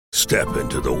Step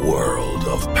into the world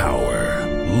of power,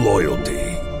 loyalty,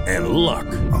 and luck.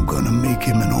 I'm gonna make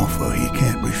him an offer he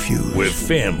can't refuse. With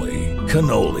family,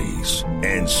 cannolis,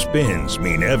 and spins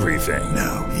mean everything.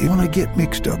 Now, you wanna get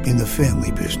mixed up in the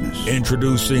family business.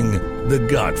 Introducing The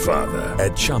Godfather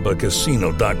at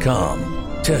ChumbaCasino.com.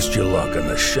 Test your luck in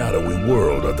the shadowy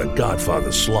world of The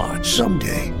Godfather slot.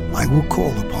 Someday, I will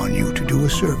call upon you to do a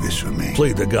service for me.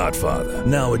 Play The Godfather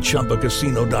now at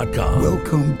ChumbaCasino.com.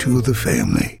 Welcome to the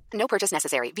family. No purchase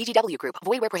necessary. VGW Group.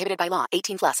 Void where prohibited by law.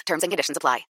 18+. Terms and conditions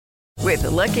apply. With the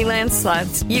Lucky Land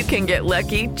Slots, you can get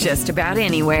lucky just about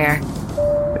anywhere.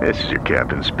 This is your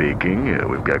captain speaking.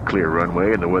 We've got clear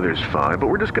runway and the weather's fine, but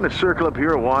we're just going to circle up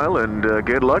here a while and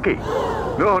get lucky.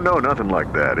 No, nothing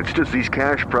like that. It's just these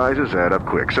cash prizes add up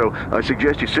quick. So I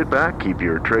suggest you sit back, keep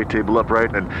your tray table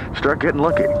upright, and start getting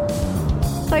lucky.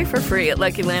 Play for free at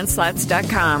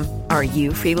LuckyLandSlots.com. Are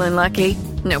you feeling lucky?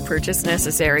 No purchase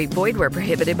necessary. Void where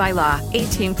prohibited by law.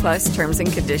 18+ terms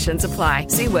and conditions apply.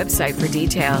 See website for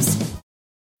details.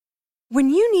 When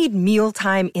you need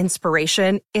mealtime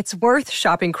inspiration, it's worth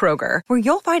shopping Kroger, where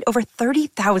you'll find over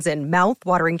 30,000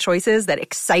 mouth-watering choices that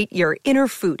excite your inner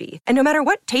foodie. And no matter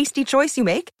what tasty choice you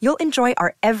make, you'll enjoy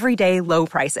our everyday low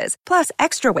prices, plus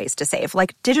extra ways to save,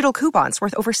 like digital coupons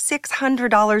worth over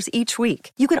 $600 each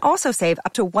week. You can also save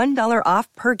up to $1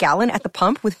 off per gallon at the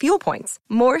pump with fuel points.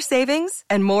 More savings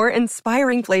and more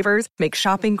inspiring flavors make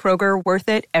shopping Kroger worth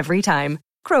it every time.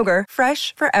 Kroger,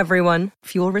 fresh for everyone.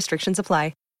 Fuel restrictions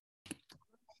apply.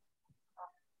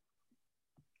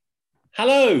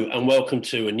 Hello and welcome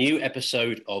to a new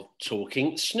episode of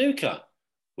Talking Snooker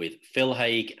with Phil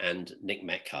Haigh and Nick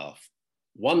Metcalf.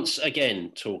 Once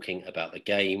again talking about the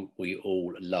game we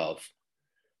all love.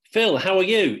 Phil, how are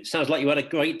you? Sounds like you had a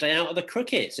great day out of the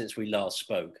cricket since we last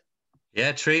spoke.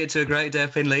 Yeah, treated to a great day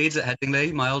up in Leeds at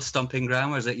Headingley, my old stomping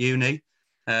ground. I was at uni.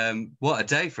 What a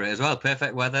day for it as well.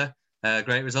 Perfect weather,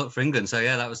 great result for England. So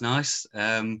yeah, that was nice.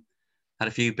 Had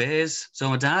a few beers, saw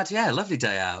my dad. Yeah, lovely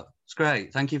day out. It's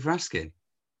great. Thank you for asking.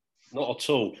 Not at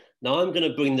all. Now, I'm going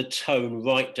to bring the tone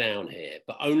right down here,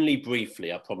 but only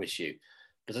briefly, I promise you,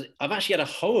 because I've actually had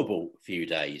a horrible few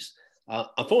days.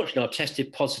 Unfortunately, I've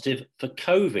tested positive for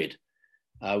COVID,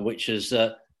 which has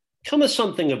come as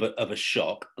something of a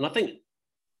shock. And I think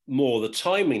more the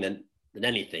timing than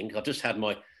anything. I've just had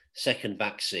my second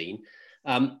vaccine.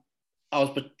 I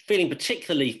was feeling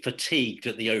particularly fatigued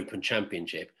at the Open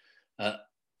Championship.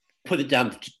 Put it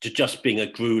down to just being a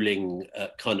grueling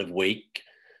kind of week,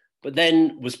 but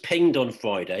then was pinged on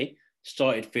Friday,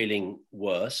 started feeling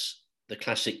worse, the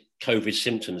classic COVID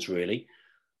symptoms really,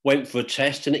 went for a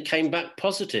test and it came back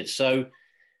positive. So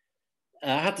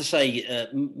I have to say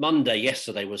Monday,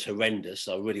 yesterday was horrendous.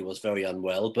 I really was very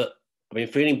unwell, but I've been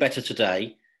feeling better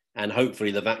today and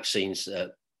hopefully the vaccine's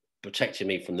protecting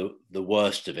me from the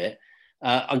worst of it.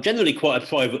 I'm generally quite a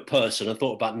private person. I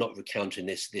thought about not recounting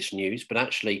this news, but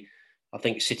actually, I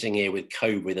think sitting here with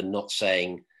COVID and not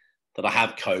saying that I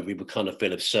have COVID would kind of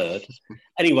feel absurd.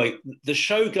 Anyway, the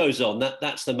show goes on.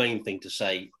 That's the main thing to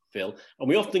say, Phil. And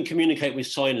we often communicate with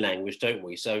sign language, don't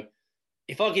we? So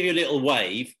if I give you a little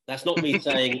wave, that's not me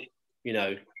saying,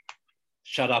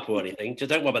 shut up or anything. Just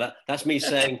don't worry about that. That's me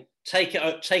saying, take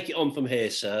it on from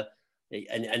here, sir.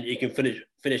 And you can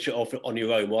finish it off on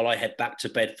your own while I head back to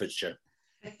Bedfordshire.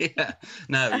 Yeah,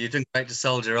 no, you've done great to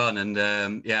soldier on, and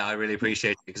I really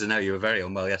appreciate it because I know you were very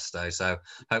unwell yesterday. So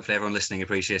hopefully everyone listening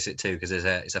appreciates it too because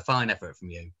it's a fine effort from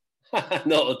you.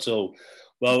 Not at all.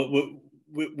 Well,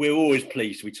 we're always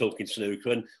pleased to be talking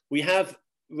snooker, and we have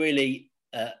really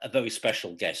a very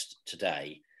special guest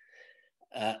today.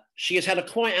 She has had a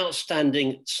quite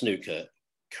outstanding snooker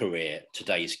career.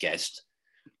 Today's guest.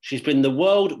 She's been the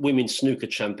World Women's Snooker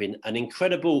Champion an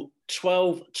incredible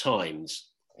 12 times,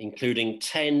 including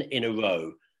 10 in a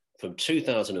row from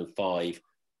 2005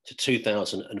 to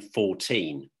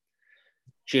 2014.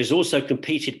 She has also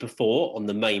competed before on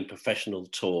the main professional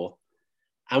tour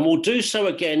and will do so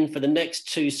again for the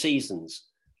next 2 seasons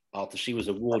after she was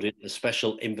awarded the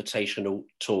special invitational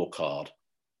tour card.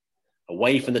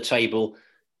 Away from the table,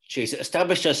 she's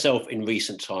established herself in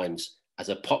recent times as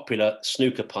a popular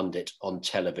snooker pundit on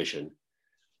television.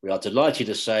 We are delighted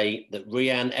to say that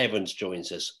Reanne Evans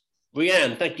joins us.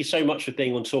 Reanne, thank you so much for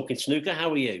being on Talking Snooker.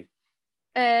 How are you?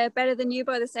 Better than you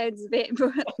by the sounds of it,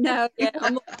 but no, yeah,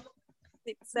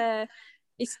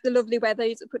 it's the lovely weather.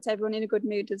 It puts everyone in a good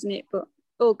mood, doesn't it? But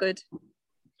all good.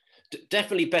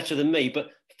 Definitely better than me. But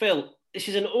Phil, this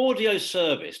is an audio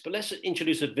service, but let's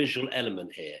introduce a visual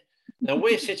element here. Now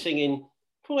we're sitting in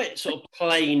quite sort of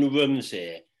plain rooms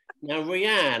here. Now,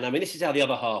 Reanne, I mean, this is how the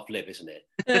other half live, isn't it?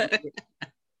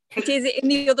 It is in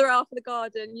the other half of the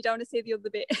garden. You don't want to see the other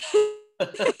bit.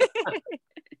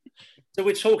 So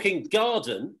we're talking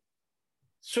garden,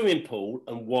 swimming pool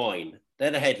and wine. They're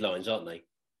the headlines, aren't they?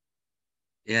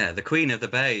 Yeah, the Queen of the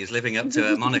Bay is living up to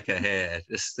her moniker here.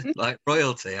 Just like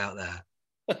royalty out there.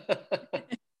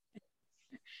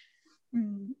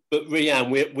 But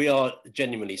Reanne, we are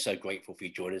genuinely so grateful for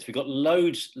you joining us. We've got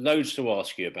loads to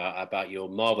ask you about your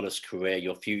marvellous career,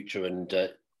 your future, and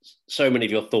so many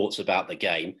of your thoughts about the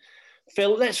game.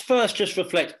 Phil, let's first just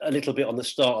reflect a little bit on the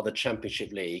start of the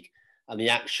Championship League and the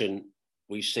action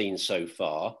we've seen so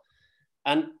far.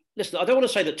 And listen, I don't want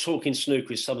to say that talking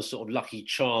snooker is some sort of lucky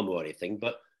charm or anything,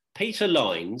 but Peter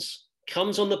Lines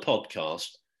comes on the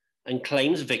podcast and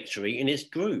claims victory in his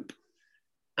group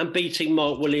and beating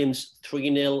Mark Williams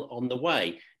 3-0 on the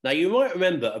way. Now, you might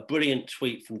remember a brilliant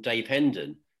tweet from Dave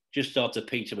Hendon just after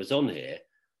Peter was on here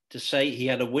to say he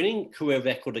had a winning career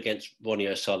record against Ronnie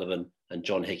O'Sullivan and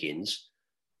John Higgins.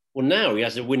 Well, now he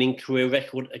has a winning career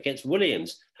record against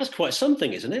Williams. That's quite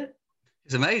something, isn't it?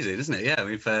 It's amazing, isn't it? Yeah, I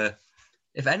mean,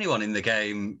 if anyone in the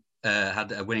game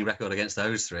had a winning record against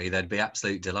those three, they'd be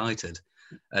absolutely delighted.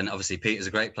 And obviously, Peter's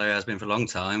a great player, has been for a long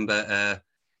time, but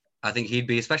I think he'd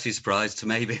be especially surprised to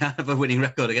maybe have a winning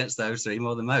record against those three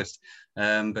more than most.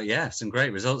 But yeah, some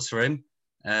great results for him.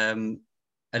 And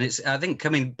it's, I think,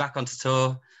 coming back onto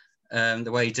tour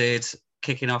the way he did,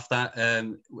 kicking off that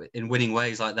in winning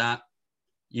ways like that,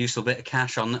 useful bit of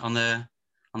cash on the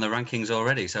rankings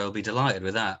already. So he'll be delighted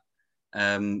with that.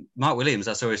 Mark Williams,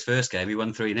 I saw his first game, he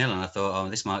won 3-0, and I thought, oh,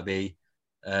 this might be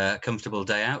a comfortable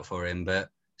day out for him, but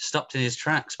stopped in his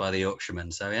tracks by the Yorkshireman.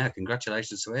 So yeah,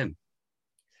 congratulations to him.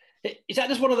 Is that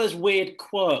just one of those weird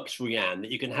quirks, Reanne,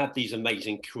 that you can have these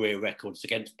amazing career records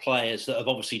against players that have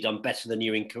obviously done better than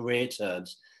you in career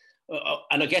terms?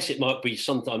 And I guess it might be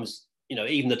sometimes, you know,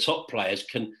 even the top players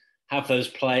can have those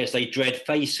players they dread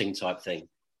facing type thing.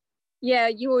 Yeah,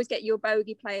 you always get your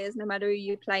bogey players no matter who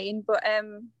you're playing. But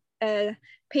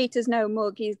Peter's no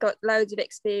mug. He's got loads of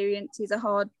experience. He's a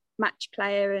hard match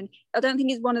player. And I don't think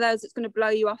he's one of those that's going to blow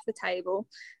you off the table.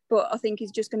 But I think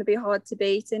he's just going to be hard to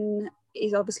beat. And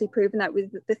he's obviously proven that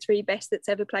with the three best that's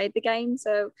ever played the game.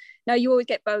 So, no, you always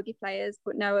get bogey players.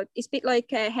 But no, it's a bit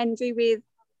like Hendry with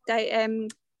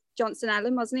Johnson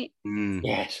Allen, wasn't it?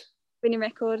 Yes. Winning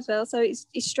record as well. So it's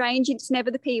strange. It's never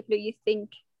the people who you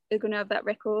think are going to have that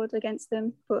record against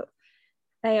them. But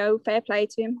they owe fair play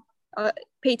to him.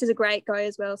 Peter's a great guy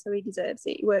as well, so he deserves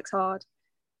it. He works hard.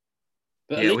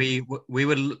 But yeah, we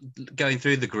were going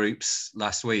through the groups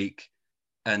last week,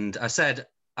 and I said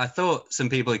I thought some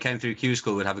people who came through Q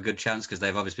School would have a good chance because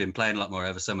they've obviously been playing a lot more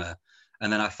over summer.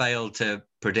 And then I failed to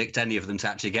predict any of them to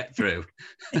actually get through.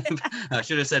 I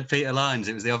should have said Peter Lines.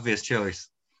 It was the obvious choice.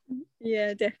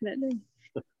 Yeah, definitely.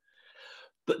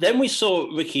 But then we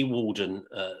saw Ricky Walden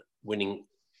winning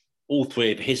all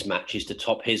three of his matches to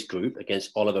top his group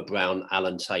against Oliver Brown,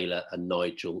 Alan Taylor and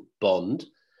Nigel Bond.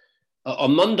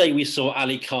 On Monday, we saw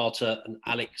Ali Carter and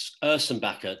Alex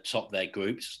Ursenbacher top their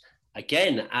groups.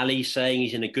 Again, Ali saying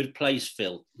he's in a good place,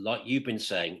 Phil, like you've been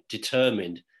saying,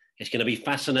 determined. It's going to be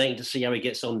fascinating to see how he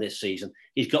gets on this season.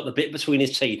 He's got the bit between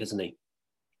his teeth, hasn't he?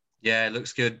 Yeah, it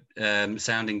looks good,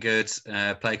 sounding good,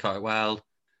 play quite well.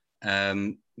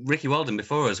 Ricky Walden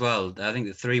before as well. I think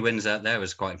the 3 wins out there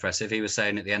was quite impressive. He was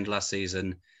saying at the end of last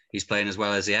season, he's playing as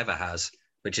well as he ever has,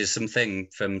 which is something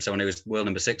from someone who was world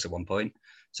number 6 at one point.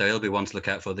 So he'll be one to look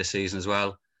out for this season as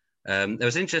well. There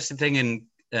was an interesting thing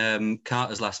in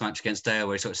Carter's last match against Dale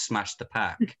where he sort of smashed the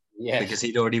pack because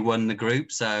he'd already won the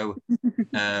group. So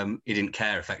he didn't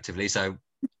care effectively. So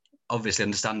obviously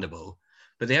understandable.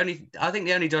 But I think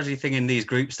the only dodgy thing in these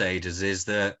group stages is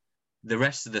that the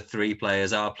rest of the 3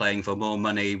 players are playing for more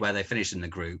money where they finish in the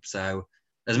group. So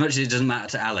as much as it doesn't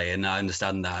matter to Ali, and I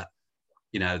understand that,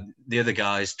 you know, the other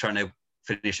guys trying to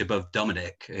finish above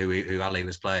Dominic, who Ali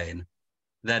was playing,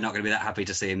 they're not going to be that happy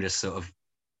to see him just sort of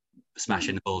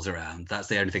smashing the balls around. That's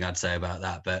the only thing I'd say about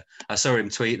that. But I saw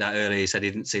him tweet that earlier. He said he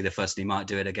didn't see the fuss and he might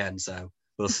do it again. So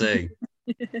we'll see.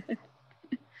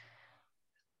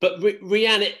 But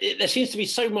Reanne, there seems to be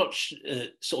so much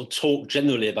sort of talk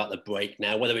generally about the break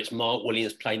now, whether it's Mark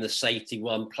Williams playing the safety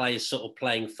one, players sort of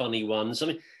playing funny ones. I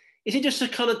mean, is it just a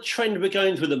kind of trend we're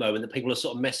going through at the moment that people are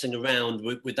sort of messing around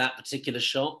with that particular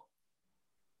shot?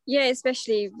 Yeah,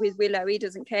 especially with Willow. He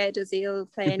doesn't care, does he? He'll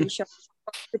play any shot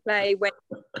to play when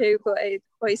to, but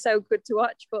he's so good to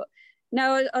watch. But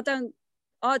no, I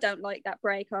don't like that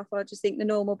break off. I just think the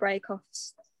normal break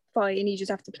off's fine. You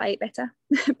just have to play it better,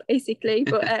 basically.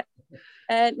 But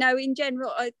no, in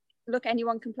general,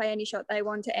 anyone can play any shot they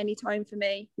want at any time for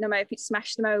me. No matter if it's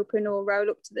smash them open or roll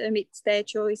up to them, it's their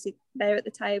choice. They're at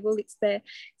the table. It's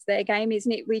their game,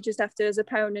 isn't it? We just have to, as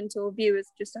opponent or viewers,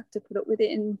 just have to put up with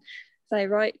it and say,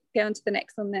 right, go on to the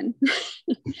next one then.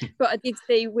 But I did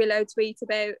see Willow tweet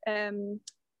about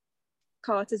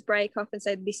Carter's break off and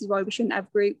said this is why we shouldn't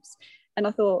have groups. And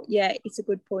I thought, yeah, it's a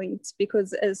good point,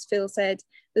 because as Phil said,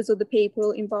 there's other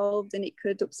people involved and it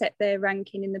could upset their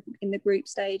ranking in the group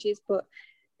stages. But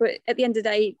at the end of the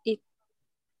day,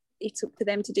 it's up to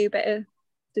them to do better,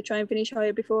 to try and finish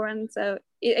higher beforehand. So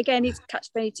again, it's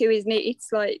catch-22, isn't it?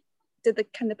 It's like,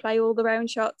 can they play all their own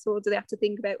shots, or do they have to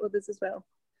think about others as well?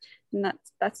 And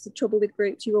that's the trouble with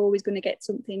groups. You're always going to get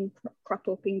something crop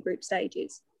up in group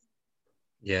stages.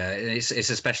 Yeah, it's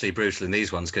especially brutal in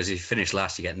these ones because if you finish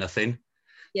last, you get nothing.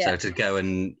 Yeah. So to go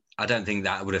and I don't think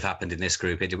that would have happened in this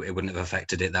group. It wouldn't have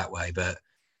affected it that way. But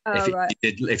if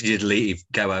you did leave,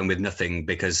 go home with nothing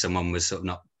because someone was sort of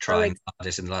not trying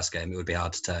hardest in the last game, it would be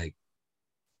hard to take.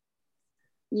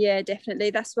 Yeah,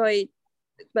 definitely. That's why.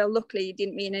 Well, luckily, it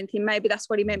didn't mean anything. Maybe that's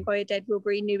what he meant by a dead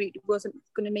rubber. He knew it wasn't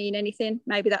going to mean anything.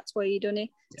 Maybe that's why he done it.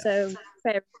 Yeah. So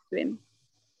fair to him.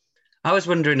 I was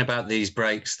wondering about these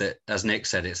breaks that, as Nick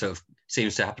said, it sort of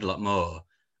seems to happen a lot more.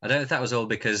 I don't know if that was all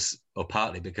because, or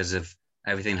partly because of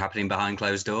everything happening behind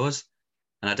closed doors.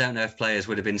 And I don't know if players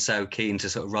would have been so keen to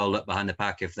sort of roll up behind the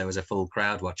pack if there was a full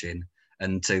crowd watching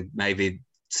and to maybe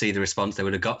see the response they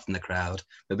would have got from the crowd.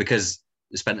 But because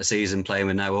they spent a season playing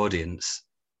with no audience,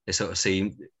 they sort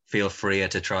of feel freer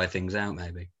to try things out,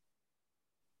 maybe.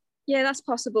 Yeah, that's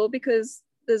possible because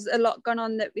there's a lot gone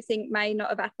on that we think may not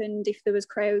have happened if there was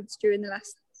crowds during the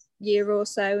last year or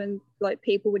so, and like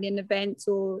people winning events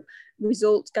or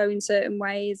results going certain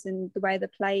ways and the way they're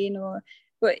playing.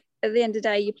 But at the end of the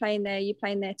day, you're playing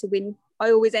there to win. I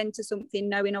always enter something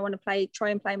knowing I want to try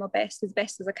and play my best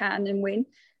as I can and win.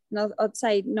 And I'd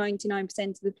say 99%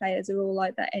 of the players are all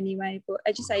like that anyway. But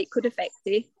as you say, it could affect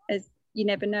it. As you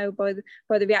never know by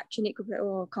the reaction. It could be,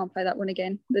 oh, I can't play that one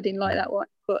again. They didn't like that one.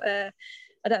 But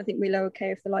I don't think Willow would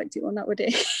care if they liked it or not, would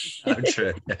it? Oh,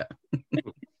 true, yeah.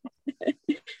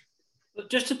 But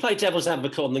just to play devil's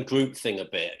advocate on the group thing a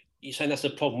bit, you're saying that's the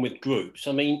problem with groups.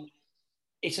 I mean,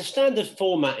 it's a standard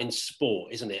format in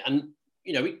sport, isn't it? And,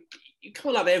 you know, you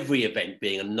can't have every event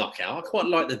being a knockout. I quite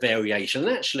like the variation.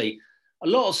 And actually, a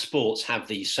lot of sports have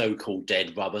these so-called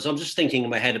dead rubbers. I'm just thinking in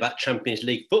my head about Champions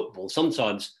League football.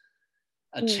 Sometimes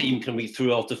a team can be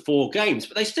through after 4 games,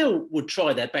 but they still would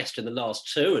try their best in the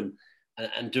last 2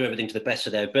 and do everything to the best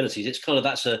of their abilities. It's kind of,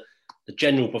 that's the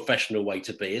general professional way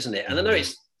to be, isn't it? And I know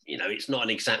it's not an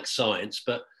exact science,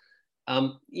 but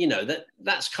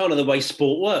that's kind of the way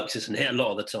sport works, isn't it? A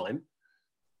lot of the time.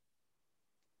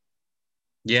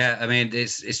 Yeah, I mean,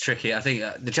 it's tricky. I think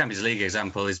the Champions League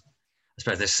example is, I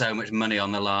suppose there's so much money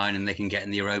on the line and they can get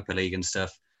in the Europa League and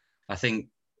stuff. I think,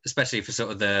 especially for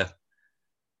sort of the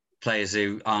players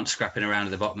who aren't scrapping around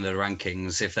at the bottom of the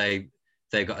rankings, if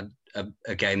they've got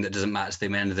a game that doesn't matter to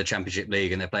the end of the Championship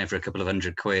League and they're playing for a couple of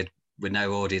 £100 with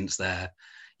no audience there,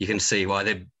 you can see why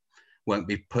they won't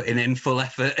be putting in full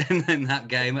effort in that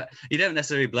game. You don't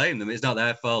necessarily blame them. It's not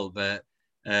their fault, but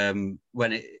when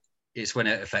it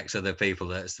affects other people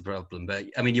that's the problem. But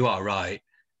I mean, you are right.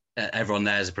 Everyone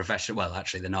there is a professional. Well,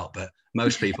 actually, they're not, but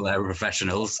most people there are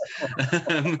professionals.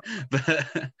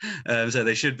 So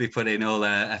they should be putting all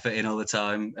their effort in all the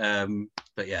time.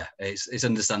 But yeah, it's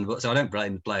understandable. So I don't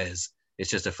blame the players. It's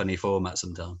just a funny format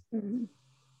sometimes. Mm-hmm.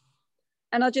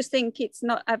 And I just think it's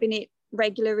not having it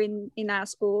regular in our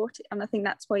sport. And I think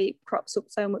that's why it crops up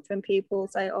so much when people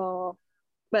say, oh,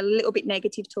 well, a little bit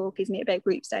negative talk, isn't it, about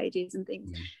group stages and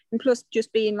things. Mm-hmm. And plus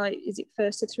just being like, is it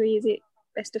first to 3? Is it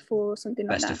best of 4 or something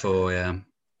like that? Best of 4, yeah.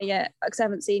 Yeah, because I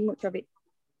haven't seen much of it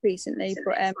recently.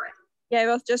 But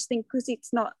I just think because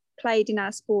it's not played in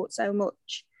our sport so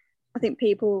much, I think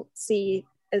people see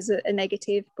it as a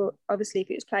negative. But obviously, if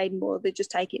it was played more, they'd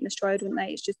just take it in the stride, wouldn't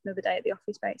they? It's just another day at the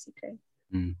office, basically.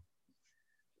 Mm.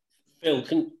 Phil,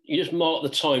 can you just mark the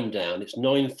time down? It's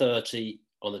 9:30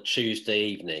 on a Tuesday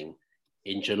evening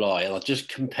in July, and I just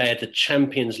compared the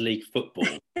Champions League football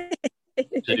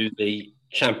to the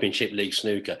Championship League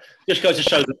snooker. Just goes to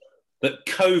show that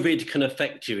COVID can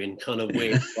affect you in kind of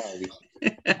weird ways.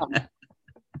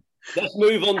 Let's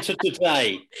move on to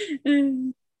today.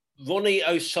 Ronnie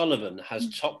O'Sullivan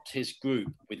has topped his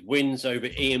group with wins over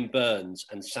Ian Burns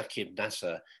and Saqib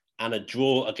Nasser and a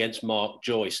draw against Mark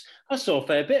Joyce. I saw a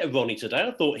fair bit of Ronnie today.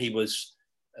 I thought he was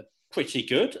pretty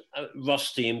good,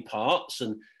 rusty in parts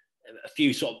and a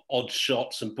few sort of odd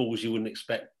shots and balls you wouldn't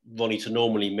expect Ronnie to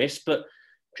normally miss, but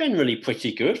generally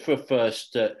pretty good for a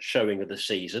first showing of the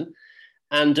season.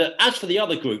 And as for the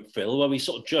other group, Phil, where we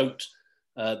sort of joked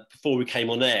before we came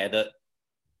on air that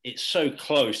it's so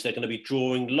close, they're going to be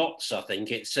drawing lots, I think.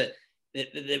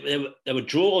 There were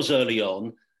draws early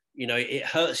on. You know, it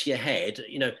hurts your head.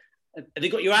 You know, Have you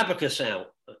got your abacus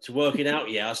out to work it out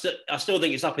yet? I still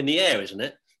think it's up in the air, isn't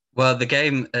it? Well, the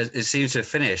game, it seems to have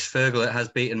finished. Fergal has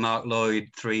beaten Mark Lloyd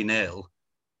 3-0,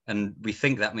 and we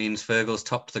think that means Fergal's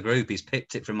topped the group. He's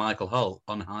pipped it from Michael Holt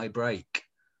on high break.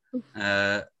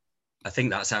 I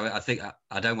think that's how it,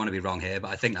 I don't want to be wrong here,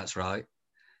 but I think that's right.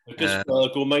 Because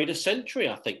Fergal made a century,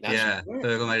 I think that's yeah, right.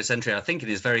 Fergal made a century, I think, in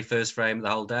his very first frame of the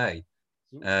whole day.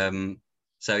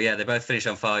 So, yeah, they both finished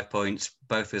on 5 points,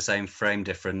 both with the same frame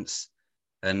difference.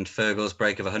 And Fergal's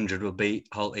break of 100 will beat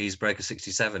Holtby's break of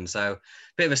 67. So, a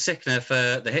bit of a sickener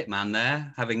for the hitman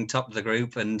there, having topped the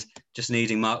group and just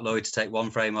needing Mark Lloyd to take one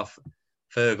frame off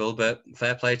Fergal. But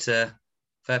fair play to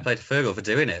Fergal for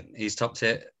doing it. He's topped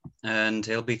it, and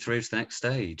he'll be through to the next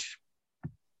stage.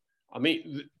 I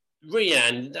mean,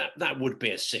 Reanne, that would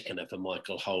be a sickener for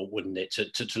Michael Holt, wouldn't it,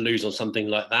 to lose on something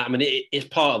like that? I mean, it's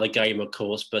part of the game, of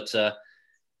course, but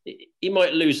he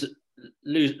might lose a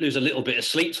little bit of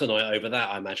sleep tonight over that,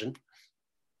 I imagine.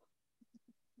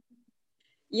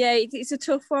 Yeah, it's a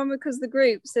tough one because the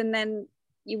groups, and then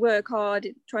you work hard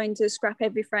at trying to scrap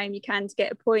every frame you can to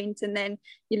get a point, and then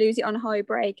you lose it on a high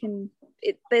break. And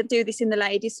they do this in the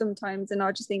ladies sometimes, and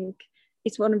I just think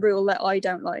it's one rule that I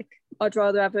don't like. I'd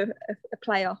rather have a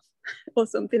playoff or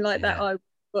something like that.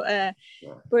 But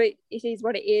it is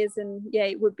what it is, and yeah,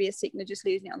 it would be a sickener just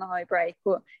losing it on the high break.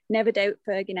 But never doubt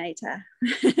Ferginator.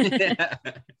 Yeah.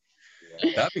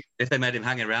 That'd be if they made him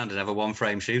hang around and have a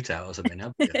one-frame shootout or something.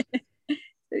 That'd be good.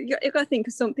 You've got to think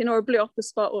of something, or a blew off the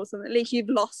spot or something. At least you've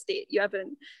lost it. You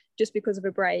haven't just because of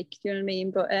a break. Do you know what I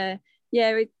mean? But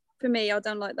for me, I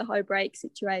don't like the high break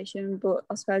situation. But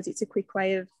I suppose it's a quick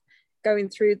way of going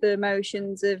through the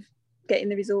motions of getting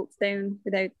the results down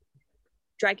without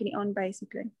dragging it on,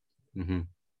 basically. Mm-hmm.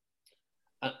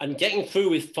 And getting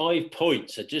through with 5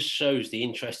 points, it just shows the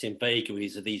interesting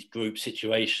vagaries of these group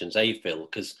situations, Phil?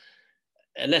 Because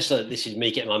unless this is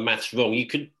me getting my maths wrong, you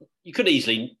could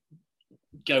easily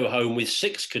go home with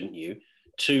 6, couldn't you?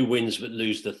 2 wins but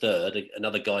lose the third.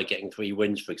 Another guy getting 3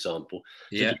 wins, for example.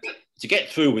 Yeah. So to get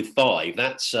through with 5,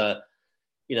 that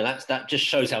just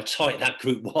shows how tight that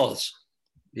group was.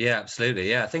 Yeah, absolutely.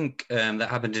 Yeah, I think that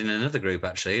happened in another group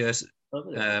actually.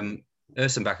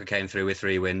 Ursenbacher came through with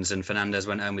 3 wins and Fernandez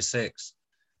went home with 6.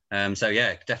 So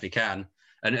yeah, definitely can.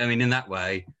 And I mean, in that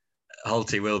way,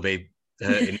 Holty will be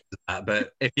hurting that.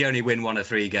 But if you only win 1 or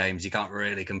 3 games, you can't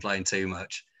really complain too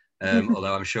much.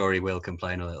 Although I'm sure he will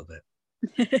complain a little bit.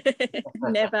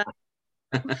 Never.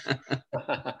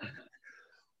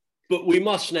 But we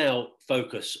must now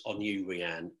focus on you,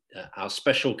 Reanne, our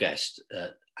special guest.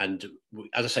 And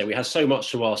as I say, we have so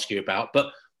much to ask you about.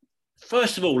 But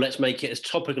first of all, let's make it as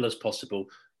topical as possible.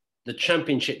 The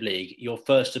Championship League, your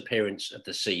first appearance of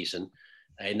the season,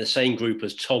 in the same group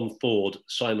as Tom Ford,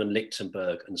 Simon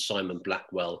Lichtenberg and Simon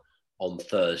Blackwell on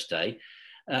Thursday.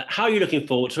 How are you looking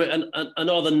forward to it? And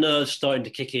are the nerves starting to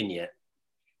kick in yet?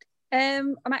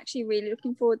 I'm actually really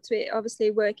looking forward to it.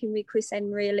 Obviously, working with Chris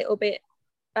Henry a little bit.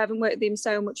 I haven't worked with him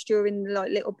so much during the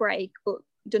little break, but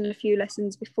done a few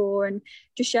lessons before and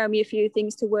just shown me a few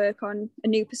things to work on, a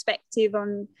new perspective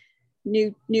on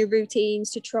new routines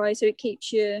to try, so it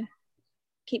keeps you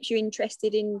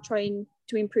interested in trying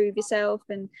to improve yourself.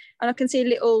 And I can see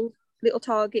little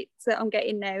targets that I'm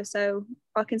getting now, so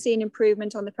I can see an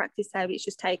improvement on the practice table. It's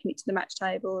just taking it to the match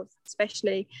table,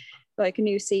 especially like a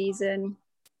new season,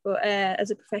 but as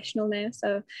a professional now.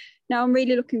 So now I'm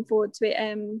really looking forward to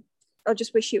it. I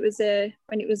just wish it was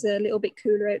when it was a little bit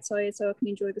cooler outside, so I can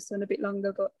enjoy the sun a bit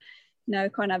longer. But no, I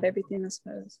can't have everything, I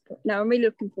suppose. But no, I'm really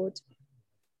looking forward to it.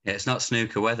 Yeah, it's not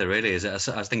snooker weather, really, is it?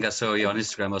 I think I saw you on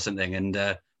Instagram or something,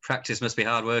 and practice must be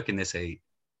hard work in this heat.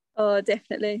 Oh,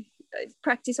 definitely.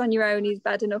 Practice on your own is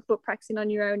bad enough, but practicing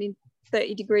on your own in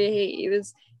 30-degree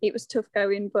heat, it was tough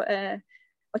going. But I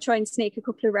try and sneak a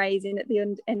couple of rays in at the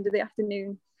end of the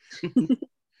afternoon.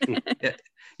 Yeah.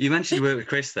 You mentioned you work with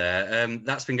Chris there.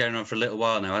 That's been going on for a little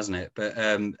while now, hasn't it? But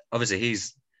obviously he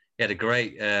had a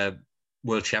great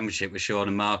World Championship with Sean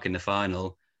and Mark in the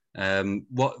final.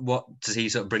 What does he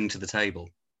sort of bring to the table?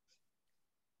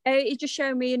 It just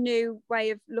showed me a new way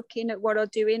of looking at what I'm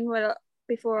doing. Well,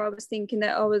 before I was thinking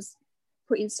that I was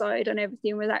putting side on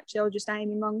everything, was actually I was just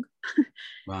aiming wrong.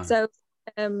 Right. So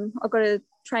I've got to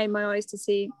train my eyes to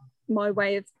see my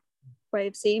way of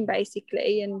seeing,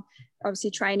 basically, and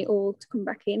obviously train it all to come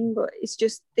back in. But it's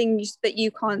just things that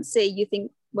you can't see. You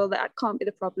think, well, that can't be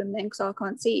the problem then because I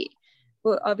can't see it.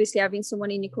 But obviously having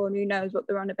someone in your corner who knows what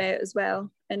they're on about as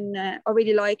well. And I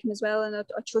really like him as well, and I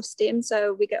trust him,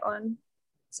 so we get on.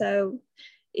 So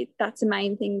that's the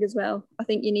main thing as well. I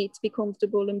think you need to be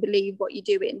comfortable and believe what you're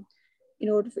doing in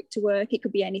order for it to work. It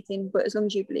could be anything, but as long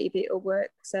as you believe it, it'll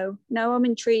work. So no, I'm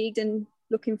intrigued and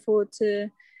looking forward for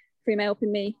him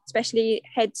helping me, especially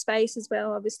headspace as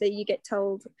well. Obviously, you get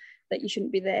told that you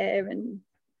shouldn't be there and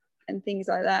things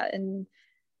like that, and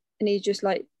he's just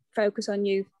like, focus on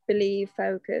you, believe,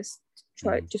 focus,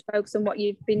 just focus on what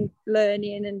you've been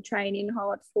learning and training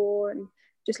hard for, and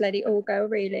just let it all go,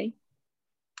 really.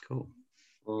 Cool.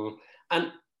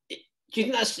 And do you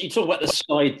think that's, you talk about the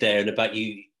slide there and about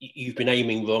you've been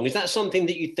aiming wrong, is that something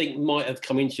that you think might have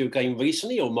come into your game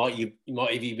recently, or might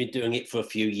have you been doing it for a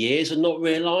few years and not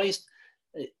realised?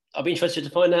 I'd be interested to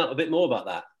find out a bit more about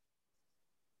that.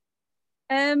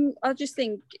 I just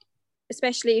think,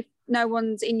 especially if no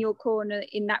one's in your corner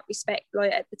in that respect,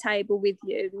 like at the table with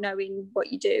you, knowing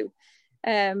what you do,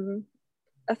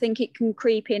 I think it can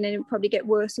creep in and it'll probably get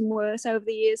worse and worse over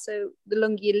the years. So the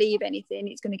longer you leave anything,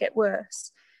 it's going to get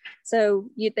worse. So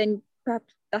you then,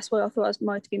 perhaps that's why I thought I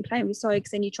might have been playing with side,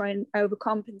 because then you try and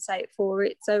overcompensate for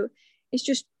it. So it's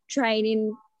just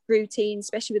training routine,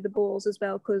 especially with the balls as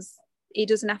well, because he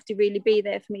doesn't have to really be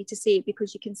there for me to see it,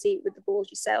 because you can see it with the balls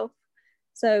yourself.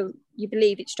 So you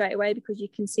believe it straight away because you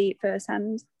can see it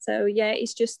firsthand. So yeah,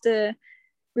 it's just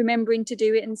remembering to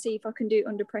do it and see if I can do it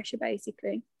under pressure,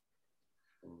 basically.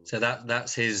 So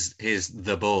that's his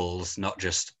the balls, not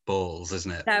just balls,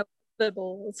 isn't it? No, the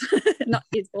balls, not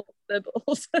his balls, the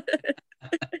balls.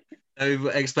 So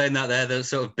explain that there. They're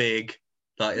sort of big,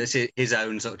 like it's his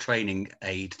own sort of training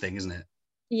aid thing, isn't it?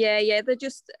 Yeah, they're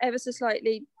just ever so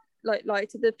slightly like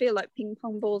lighter. They feel like ping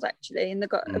pong balls actually, and they've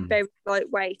got a very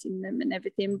light weight in them and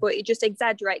everything, but it just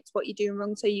exaggerates what you're doing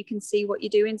wrong so you can see what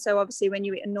you're doing. So obviously when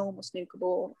you hit a normal snooker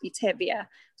ball, it's heavier,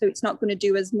 so it's not going to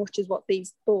do as much as what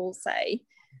these balls say,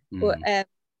 but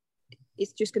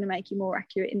it's just going to make you more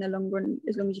accurate in the long run,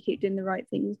 as long as you keep doing the right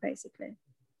things, basically.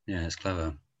 Yeah, it's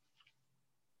clever.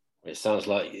 It sounds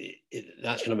like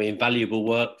that's going to be invaluable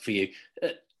work for you.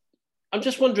 I'm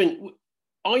just wondering,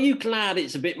 are you glad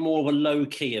it's a bit more of a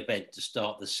low-key event to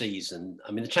start the season?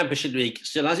 I mean, the Championship League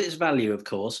still has its value, of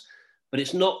course, but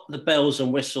it's not the bells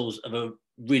and whistles of a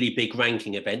really big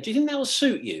ranking event. Do you think that will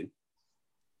suit you?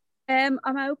 I'm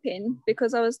hoping,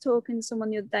 because I was talking to someone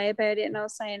the other day about it, and I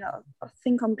was saying I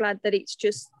think I'm glad that it's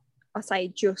just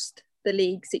the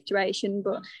league situation,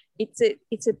 but it's a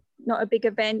not a big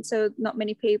event, so not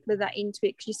many people are that into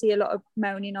it, because you see a lot of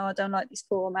moaning, I don't like this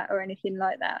format or anything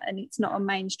like that, and it's not on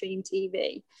mainstream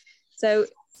TV. So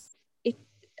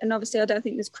and obviously I don't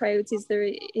think there's crowds, is there,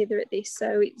 either at this,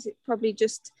 so it's probably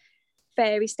just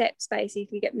fairy steps,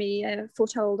 basically get me a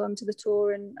foothold onto the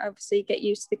tour, and obviously get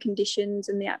used to the conditions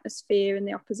and the atmosphere and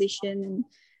the opposition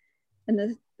and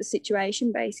the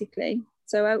situation, basically.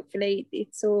 So hopefully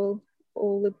it's all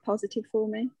the positive for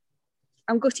me.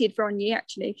 I'm gutted for Anya,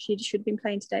 actually. She should have been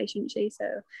playing today, shouldn't she?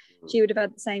 So she would have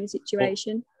had the same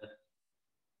situation. Of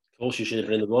course, you should have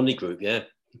been in the Ronnie group, yeah.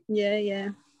 Yeah.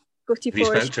 Gutted for her.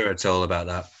 Have you spoke to her at all about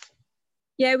that?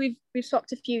 Yeah, we've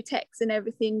swapped a few texts and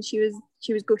everything. She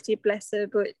was gutted, bless her,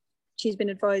 but she's been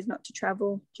advised not to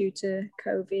travel due to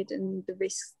COVID and the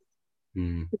risks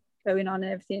going on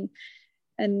and everything.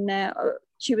 And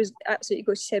she was absolutely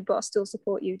good. She said, but I'll still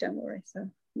support you, don't worry. So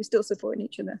we're still supporting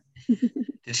each other.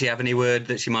 Did she have any word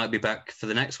that she might be back for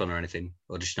the next one or anything?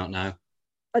 Or does she not know?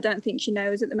 I don't think she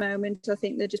knows at the moment. I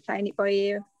think they're just playing it by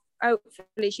ear.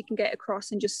 Hopefully she can get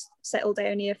across and just settle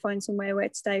down here, find somewhere where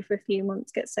to stay for a few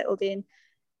months, get settled in.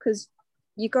 Because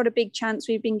you've got a big chance.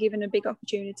 We've been given a big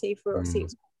opportunity for us. It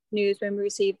was news when we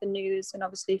received the news, and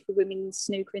obviously for women's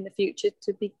snooker in the future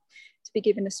to be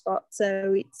given a spot.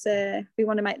 So it's we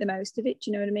want to make the most of it. Do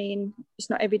you know what I mean?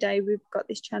 It's not every day we've got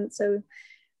this chance. So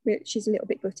she's a little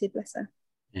bit gutted, bless her.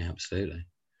 Yeah, absolutely.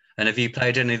 And have you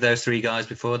played any of those three guys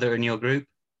before that are in your group?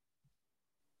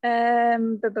 My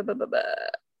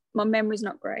memory's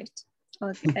not great.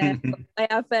 I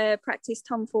have practiced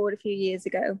Tom Ford a few years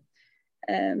ago,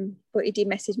 but he did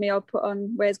message me. I'll put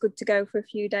on Where's Good to Go for a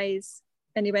few days,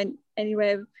 and he went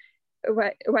anywhere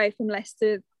away from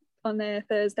Leicester on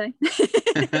Thursday.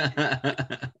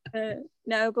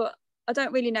 No, but I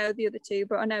don't really know the other two,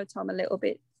 but I know Tom a little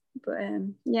bit. But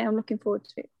yeah, I'm looking forward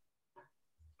to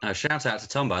it. Shout out to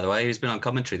Tom, by the way. He's been on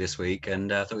commentary this week,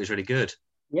 and I thought he was really good.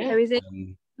 Yeah, how is it?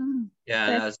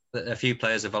 Yeah, a few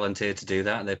players have volunteered to do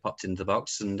that, and they popped into the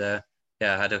box. And I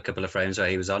had a couple of frames where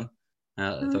he was on.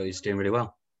 I thought he was doing really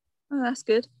well. Oh, that's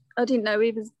good. I didn't know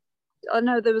he was. I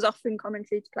know there was offering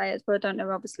commentary to players, but I don't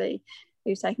know obviously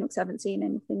who's taking up. I haven't seen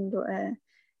anything, but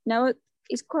no,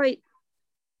 he's quite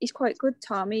good.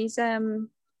 Tom, he's got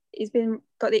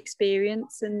the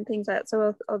experience and things like that,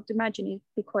 so I'd imagine he'd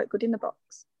be quite good in the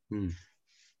box.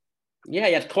 Yeah,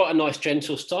 he had quite a nice,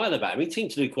 gentle style about him. He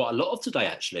seemed to do quite a lot of today,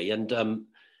 actually. And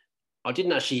I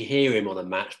didn't actually hear him on the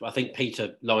match, but I think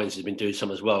Peter Lyons has been doing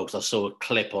some as well, because I saw a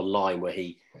clip online where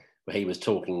he was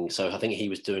talking. So I think he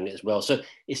was doing it as well. So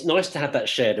it's nice to have that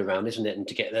shared around, isn't it? And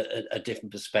to get a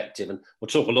different perspective. And we'll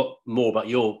talk a lot more about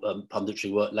your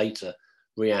punditry work later,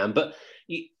 Reanne. But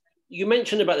you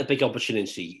mentioned about the big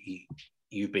opportunity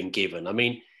you've been given. I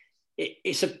mean, it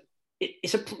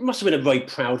must have been a very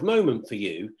proud moment for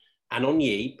you and on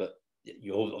ye, but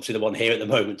you're obviously the one here at the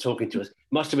moment talking to us.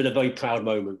 Must have been a very proud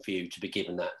moment for you to be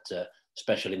given that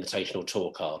special invitational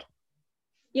tour card.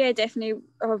 Yeah, definitely.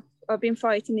 I've been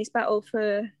fighting this battle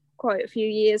for quite a few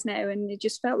years now, and it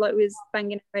just felt like we was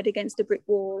banging our head against a brick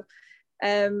wall.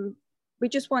 We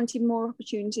just wanted more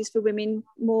opportunities for women,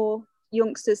 more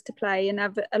youngsters to play and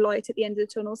have a light at the end of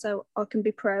the tunnel, so I can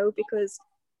be proud, because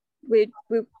we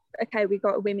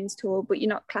got a women's tour, but you're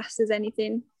not classed as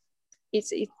anything.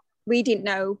 We didn't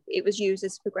know it was used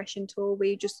as a progression tour.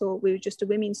 We just thought we were just a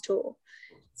women's tour.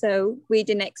 So we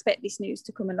didn't expect this news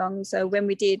to come along. So when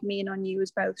we did, me and Anya was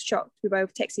both shocked. We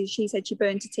both texted. She said she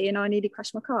burned a tea and I nearly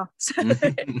crashed my car. So it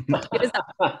was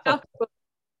that.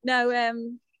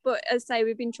 But as I say,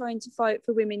 we've been trying to fight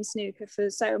for women's snooker for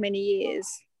so many years,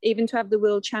 even to have the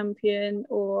world champion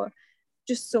or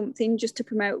just something just to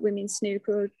promote women's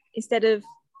snooker. Instead of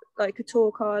like a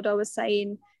tour card, I was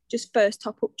saying just first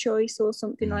top-up choice or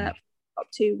something like that, top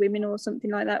 2 women or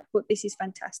something like that. But this is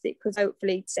fantastic, because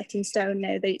hopefully it's set in stone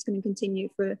now that it's going to continue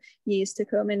for years to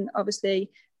come. And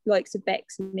obviously likes of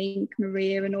Bex, Mink,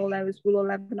 Maria and all those will all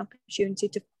have an opportunity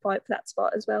to fight for that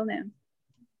spot as well now.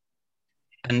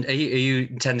 And are you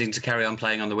intending to carry on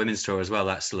playing on the women's tour as well?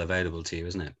 That's still available to you,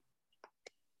 isn't it?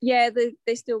 Yeah,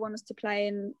 they still want us to play,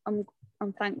 and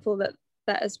I'm thankful that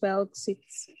as well,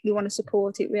 because we want to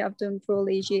support it. We have done for all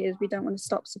these years. We don't want to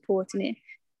stop supporting it.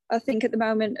 I think at the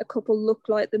moment a couple look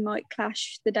like they might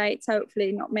clash the dates.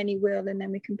 Hopefully not many will, and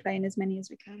then we can play in as many as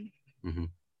we can. Mm-hmm.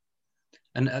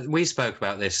 And we spoke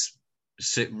about this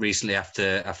recently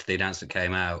after the announcement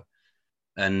came out,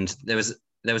 and there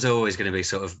was always going to be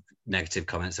sort of negative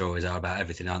comments. There always are about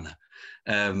everything, aren't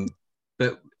there?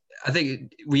 But I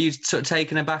think, were you sort of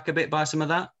taken aback a bit by some of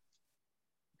that?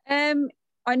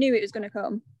 I knew it was going to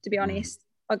come, to be honest.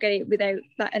 I get it without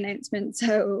that announcement,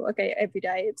 so I get it every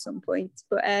day at some point.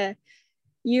 But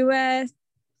you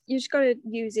just got to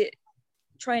use it,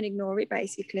 try and ignore it,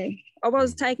 basically. I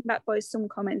was taken back by some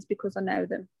comments because I know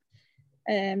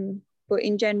them. But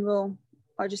in general,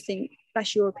 I just think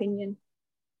that's your opinion.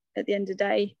 At the end of the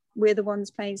day, we're the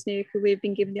ones playing snooker. We've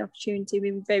been given the opportunity.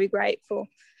 We're very grateful.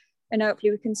 And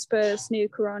hopefully we can spur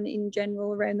snooker on in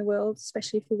general around the world,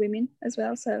 especially for women as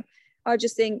well. So I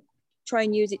just think try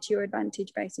and use it to your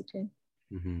advantage, basically.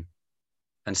 Mm-hmm.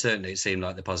 And certainly it seemed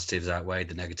like the positives outweighed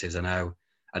the negatives. I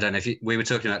don't know if we were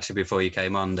talking actually before you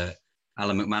came on that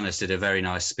Alan McManus did a very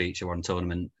nice speech at one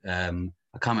tournament. I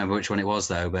can't remember which one it was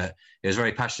though, but it was a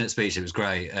very passionate speech. It was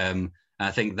great. And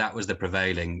I think that was the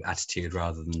prevailing attitude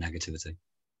rather than negativity.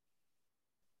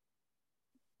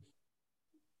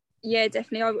 Yeah,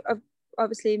 definitely. I've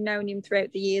obviously known him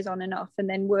throughout the years on and off, and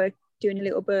then doing a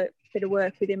little bit of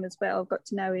work with him as well. I've got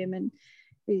to know him, and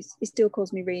he still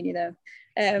calls me Reanne though.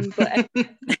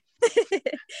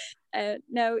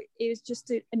 No, he was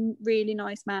just a really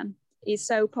nice man. He's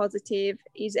so positive.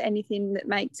 He's anything that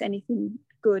makes anything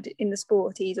good in the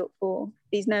sport he's up for.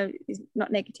 He's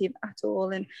not negative at all.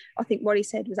 And I think what he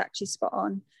said was actually spot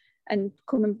on. And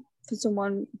coming from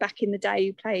someone back in the day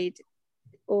who played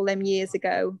all them years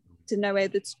ago, to know how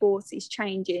the sport is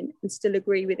changing and still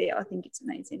agree with it, I think it's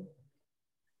amazing.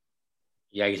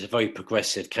 Yeah, he's a very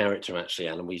progressive character, actually,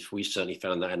 Alan. We've certainly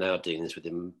found that in our dealings with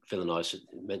him. Phil and I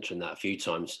mentioned that a few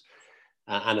times,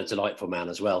 and a delightful man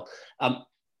as well.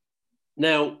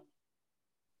 Now,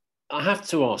 I have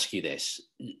to ask you this.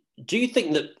 Do you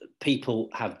think that people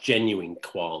have genuine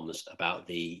qualms about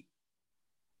the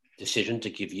decision to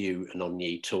give you an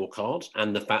on-ye tour card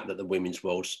and the fact that the Women's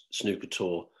World Snooker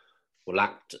Tour will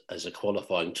act as a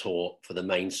qualifying tour for the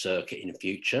main circuit in the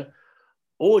future?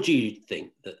 Or do you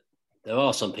think that there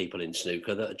are some people in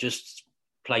snooker that are just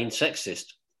plain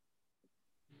sexist?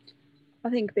 I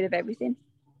think a bit of everything.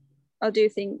 I do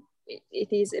think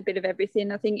it is a bit of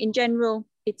everything. I think in general,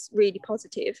 it's really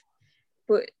positive.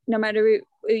 But no matter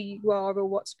who you are or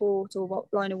what sport or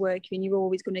what line of work you're in, you're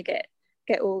always going to get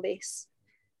all this.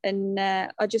 And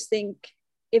I just think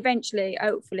eventually,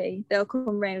 hopefully, they'll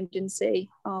come round and see,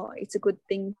 oh, it's a good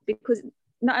thing, because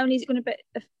not only is it going to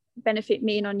benefit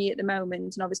me and Anya at the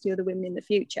moment, and obviously other women in the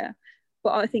future,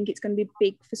 but I think it's going to be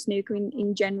big for snooker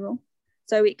in general.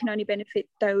 So it can only benefit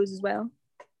those as well.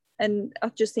 And I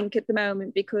just think at the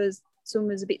moment, because some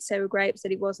was a bit sour grapes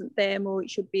that it wasn't them or it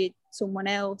should be someone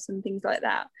else and things like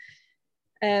that.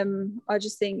 I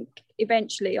just think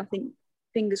eventually, I think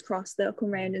fingers crossed they'll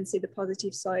come around and see the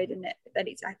positive side and that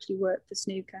it's actually worked for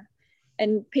snooker.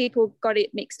 And people got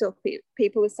it mixed up.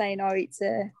 People were saying, oh, it's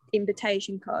a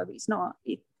invitation card. It's not.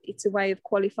 It's a way of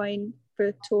qualifying for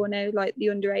a tour now, like the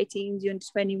under-18s, the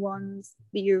under-21s,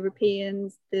 the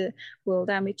Europeans, the World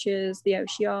Amateurs, the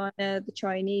Oceania, the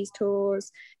Chinese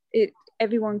tours.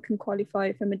 Everyone can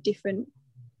qualify from a different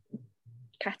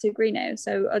category now.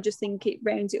 So I just think it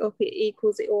rounds it up, it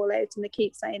equals it all out, and they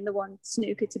keep saying they want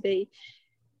snooker to be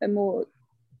a more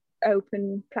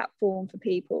open platform for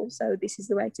people. So this is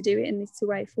the way to do it, and it's the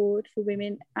way forward for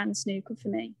women and snooker for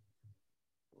me.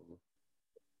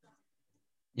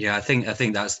 Yeah, I think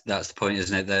that's the point,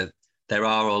 isn't it? That there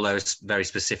are all those very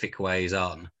specific ways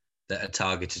on that are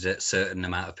targeted at a certain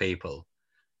amount of people,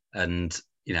 and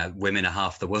you know, women are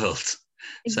half the world.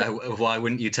 Exactly. So why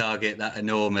wouldn't you target that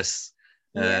enormous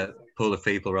pool of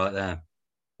people right there?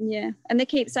 Yeah, and they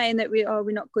keep saying that we're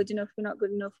not good enough,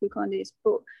 we can't do this.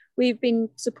 But we've been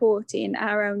supporting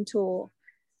our own tour,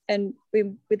 and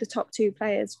we're with the top 2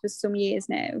 players for some years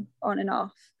now, on and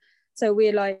off. So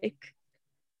we're like,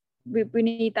 we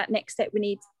need that next step. We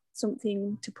need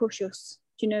something to push us.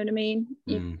 Do you know what I mean?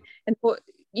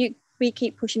 We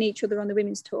keep pushing each other on the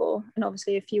women's tour, and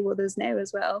obviously a few others now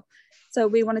as well. So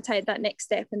we want to take that next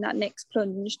step and that next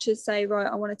plunge to say, right,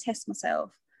 I want to test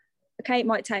myself. Okay, it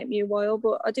might take me a while,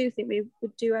 but I do think we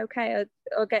would do okay.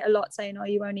 I get a lot saying, oh,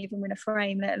 you won't even win a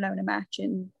frame, let alone a match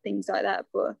and things like that.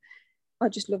 But I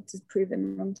just love to prove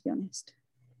them wrong, to be honest.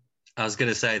 I was going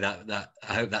to say that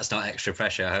I hope that's not extra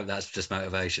pressure. I hope that's just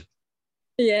motivation.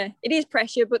 Yeah, it is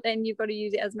pressure, but then you've got to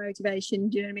use it as motivation.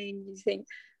 Do you know what I mean? You think,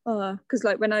 oh, because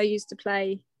like when I used to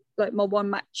play, like my one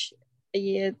match a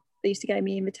year, they used to give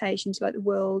me invitations to like the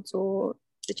Worlds or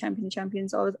the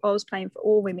Champions. I was playing for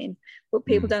all women, but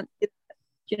people don't. Do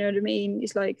you know what I mean?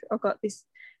 It's like I've got this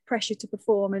pressure to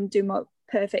perform and do my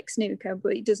perfect snooker,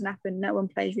 but it doesn't happen. No one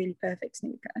plays really perfect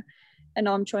snooker. And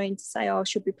I'm trying to say, oh, I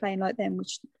should be playing like them,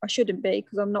 which I shouldn't be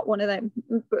because I'm not one of them.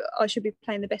 But I should be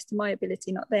playing the best of my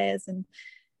ability, not theirs. And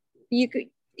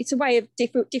it's a way of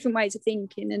different ways of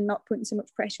thinking and not putting so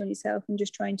much pressure on yourself and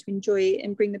just trying to enjoy it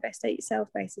and bring the best out yourself,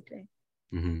 basically.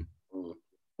 Mm-hmm.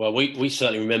 Well, we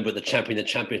certainly remember the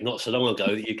champion not so long ago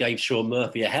that you gave Sean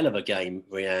Murphy a hell of a game,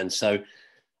 Reanne. So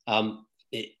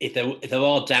if there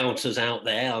are doubters out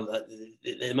there,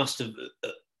 there must have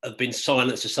been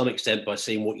silenced to some extent by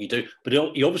seeing what you do. But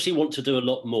you obviously want to do a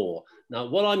lot more. Now,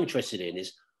 what I'm interested in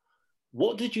is,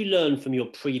 what did you learn from your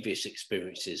previous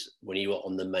experiences when you were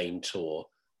on the main tour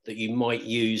that you might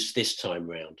use this time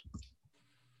round?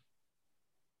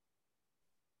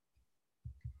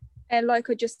 Like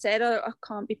I just said, I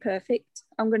can't be perfect.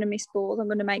 I'm going to miss balls. I'm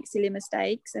going to make silly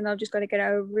mistakes, and I've just got to get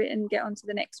over it and get on to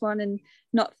the next one and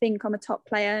not think I'm a top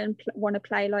player and want to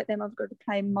play like them. I've got to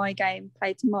play my game,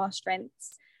 play to my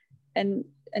strengths, and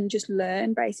just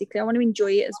learn, basically. I want to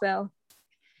enjoy it as well.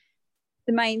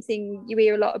 The main thing, you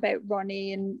hear a lot about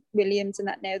Ronnie and Williams and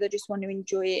that now, they just want to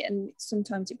enjoy it, and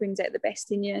sometimes it brings out the best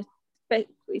in you. But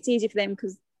it's easy for them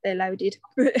because they're loaded.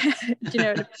 Do you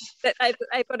know,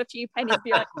 they've got a few pennies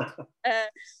behind.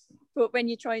 But when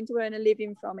you're trying to earn a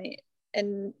living from it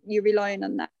and you're relying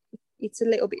on that, it's a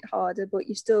little bit harder, but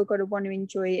you still got to want to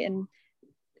enjoy it. And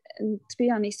to be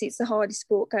honest, it's the hardest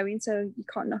sport going, so you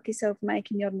can't knock yourself for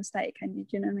making the odd mistake, can you? Do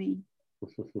you know what I mean?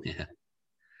 Yeah.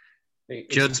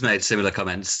 Judd's made similar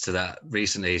comments to that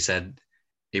recently. He said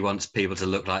he wants people to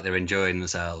look like they're enjoying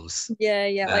themselves. Yeah.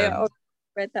 I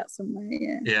read that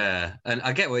somewhere. Yeah, and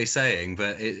I get what he's saying,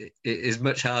 but it is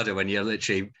much harder when you're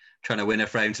literally trying to win a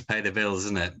frame to pay the bills,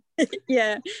 isn't it?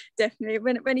 Yeah, definitely.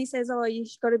 When he says, "Oh, you've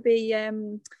got to be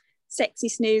sexy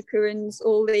snooker and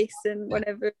all this and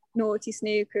whatever, naughty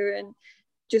snooker, and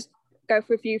just go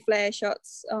for a few flare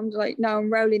shots," I'm like, "No, I'm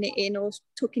rolling it in or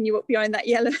tucking you up behind that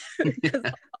yellow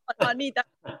because I need that."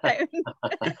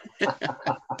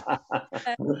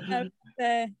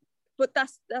 But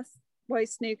that's why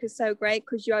snooker's so great,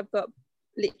 because you have got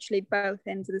literally both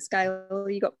ends of the scale.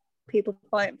 You got people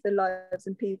fighting for their lives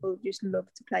and people just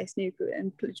love to play snooker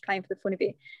and just playing for the fun of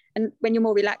it. And when you're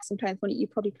more relaxed and playing fun, you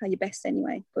probably play your best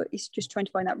anyway, but it's just trying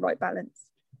to find that right balance.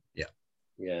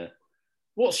 Yeah.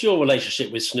 What's your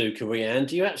relationship with snooker, Reanne?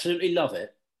 Do you absolutely love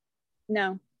it?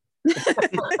 No.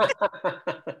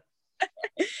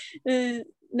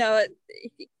 No,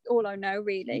 all I know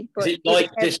really. But is it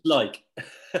like dislike?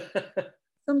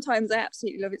 Sometimes I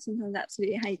absolutely love it, sometimes I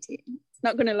absolutely hate it. It's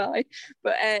not going to lie.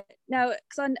 But no,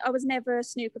 because I was never a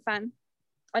snooker fan.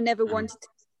 I never wanted to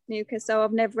snooker, so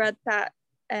I've never had that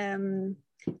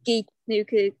geek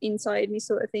snooker inside me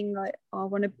sort of thing. Like, I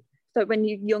want to, so when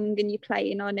you're young and you're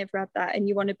playing, I never had that. And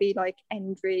you want to be like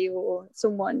Hendry or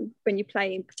someone when you're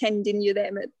playing, pretending you're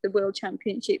them at the World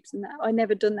Championships and that. I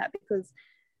never done that because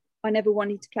I never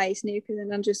wanted to play snooker,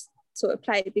 and I just sort of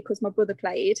played because my brother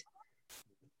played,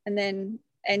 and then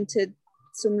entered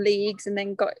some leagues and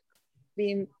then got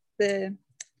the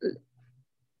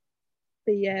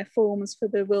forms for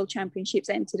the World Championships,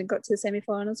 entered and got to the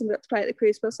semi-finals and got to play at the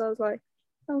Crucible. So I was like,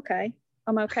 okay,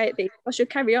 I'm okay at this. I should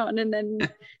carry on. And then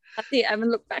that's it. I haven't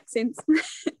looked back since.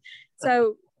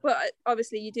 So, but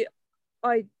obviously you do.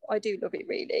 I do love it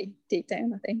really deep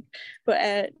down, I think.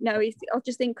 But no, I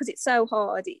just think because it's so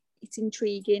hard, it's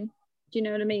intriguing. Do you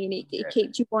know what I mean? It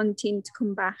keeps you wanting to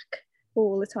come back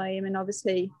all the time. And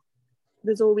obviously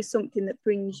there's always something that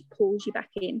pulls you back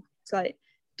in. It's like,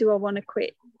 do I want to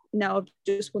quit? No, I've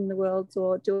just won the Worlds.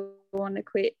 Or do I want to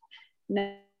quit?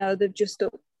 No, they've just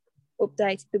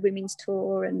updated the women's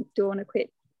tour. And do I want to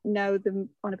quit? No, they're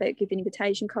on about giving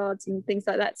invitation cards and things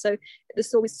like that. So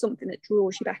there's always something that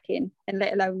draws you back in, and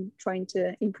let alone trying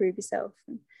to improve yourself.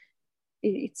 And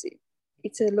it's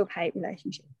a love-hate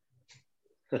relationship.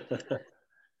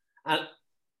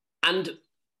 And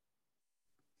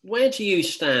where do you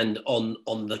stand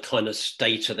on the kind of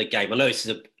state of the game? I know this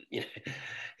is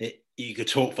you could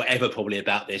talk forever probably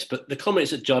about this, but the comments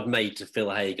that Judd made to Phil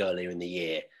Haig earlier in the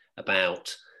year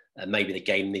about maybe the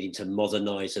game needing to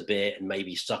modernise a bit and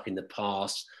maybe stuck in the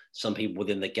past. Some people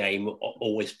within the game are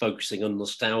always focusing on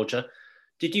nostalgia.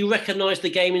 Did you recognise the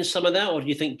game in some of that, or do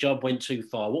you think Judd went too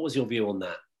far? What was your view on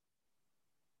that?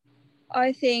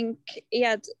 I think he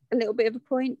had a little bit of a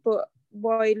point, but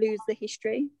why lose the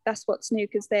history? That's what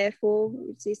snooker's there for.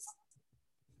 The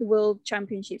World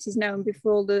Championships is known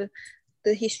before all the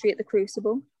history at the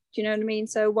Crucible. Do you know what I mean?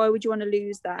 So why would you want to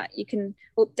lose that? You can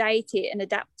update it and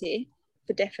adapt it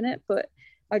for definite, but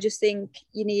I just think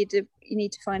you need to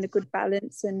find a good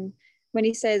balance. And when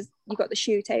he says you got the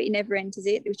shootout, he never enters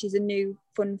it, which is a new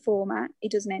fun format. He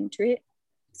doesn't enter it.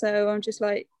 So I'm just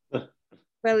like,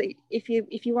 well, if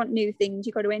you want new things,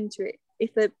 you got to enter it.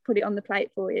 If they put it on the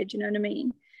plate for you, do you know what I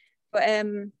mean? But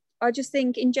I just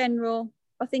think in general,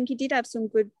 I think he did have some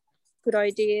good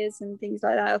ideas and things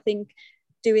like that. I think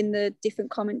doing the different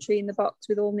commentary in the box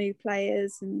with all new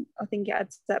players, and I think it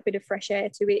adds that bit of fresh air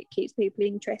to it, keeps people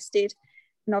interested.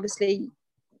 And obviously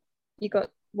you got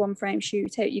one frame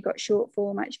shootout, you got short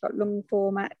formats, you've got long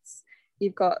formats,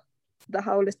 you've got the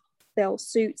whole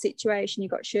suit situation,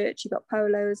 you've got shirts, you've got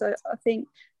polos. I think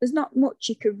there's not much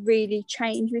you could really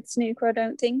change with snooker, I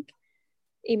don't think,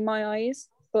 in my eyes.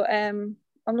 But I'm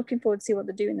looking forward to see what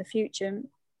they do in the future.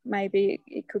 Maybe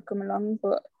it could come along,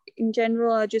 but in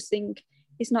general, I just think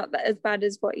it's not that as bad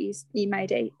as what he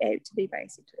made it out to be,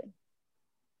 basically.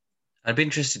 I'd be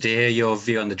interested to hear your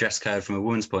view on the dress code from a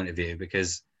woman's point of view,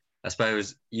 because I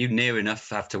suppose you near enough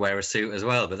have to wear a suit as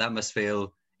well, but that must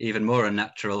feel even more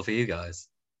unnatural for you guys.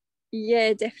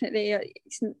 Yeah, definitely.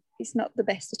 It's not the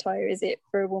best attire, is it,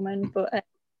 for a woman? But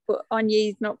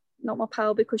Anya's not my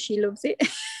pal because she loves it.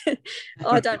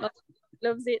 I don't like she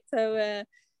loves it. So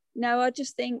no, I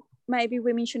just think maybe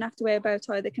women shouldn't have to wear a bow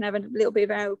tie. They can have a little bit of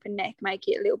an open neck, make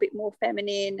it a little bit more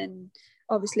feminine, and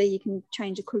obviously you can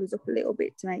change the colours up a little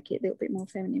bit to make it a little bit more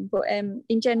feminine. But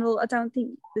in general, I don't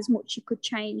think there's much you could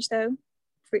change though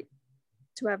for it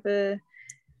to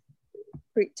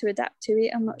adapt to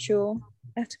it. I'm not sure.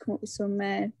 I have to come up with some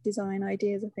design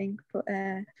ideas, I think. But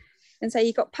and say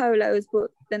you got polos,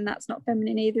 but then that's not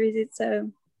feminine either, is it?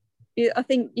 So I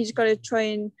think you just got to try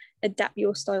and adapt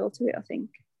your style to it, I think.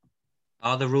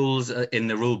 Are the rules in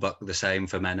the rule book the same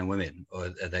for men and women,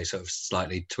 or are they sort of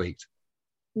slightly tweaked?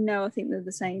 No, I think they're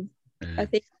the same. I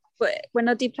think, but when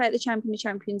I did play at the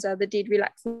Champions, they did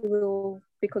relax the rule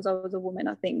because I was a woman,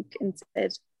 I think, and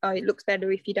said, "Oh, it looks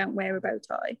better if you don't wear a bow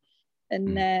tie."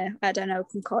 And I don't know,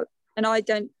 from collar. And I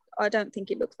don't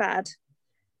think it looks bad.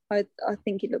 I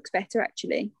think it looks better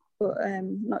actually, but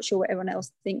not sure what everyone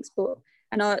else thinks.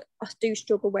 And I do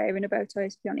struggle wearing a bow tie,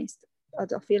 to be honest. I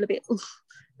feel a bit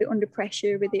under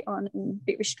pressure with it on and a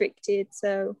bit restricted.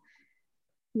 So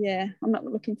yeah, I'm not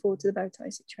looking forward to the bow tie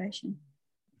situation.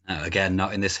 Again,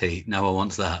 not in this heat. No one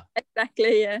wants that.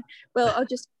 Exactly, yeah. Well, I'll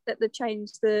just let them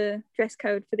change the dress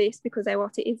code for this because they're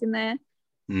what it is in there.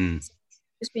 So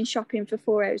just been shopping for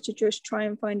 4 hours to just try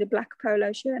and find a black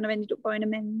polo shirt, and I've ended up buying a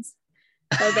men's.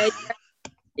 So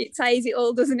it says it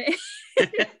all, doesn't it?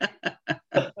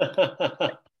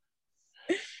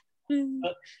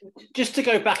 Just to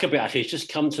go back a bit, actually, it's just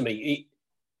come to me.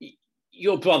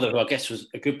 Your brother, who I guess was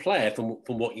a good player from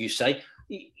what you say,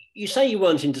 you say you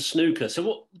weren't into snooker.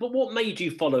 So what made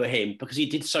you follow him? Because he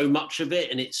did so much of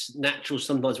it, and it's natural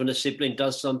sometimes when a sibling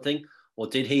does something. or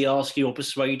did he ask you or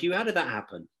persuade you? How did that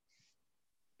happen?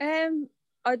 I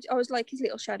was like his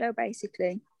little shadow,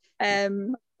 basically.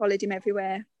 Followed him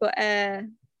everywhere. But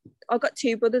I've got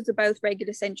two brothers, they're both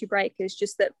regular century breakers,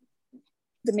 just that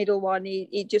the middle one,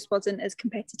 he just wasn't as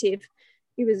competitive.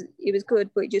 He was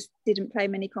good, but he just didn't play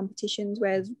many competitions,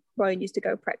 whereas Ryan used to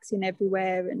go practicing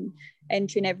everywhere and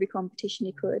entering every competition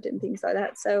he could and things like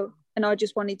that. So, and I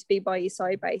just wanted to be by his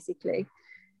side, basically.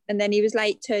 And then he was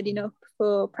late turning up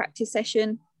for practice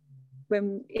session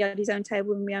when he had his own table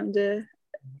when we owned a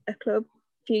club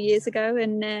a few years ago.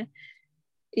 And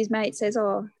his mate says,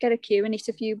 "Oh, get a cue and hit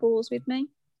a few balls with me."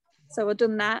 So I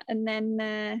done that, and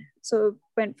then so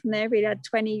went from there. Really had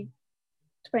 20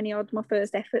 odd my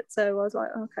first effort, so I was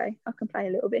like, okay, I can play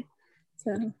a little bit.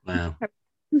 So wow.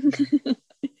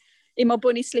 In my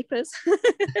bunny slippers.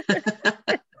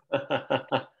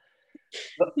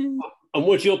 And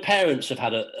would your parents have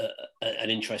had an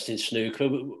interest in snooker?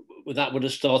 Would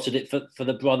have started it for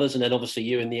the brothers, and then obviously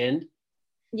you in the end?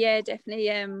 Yeah, definitely.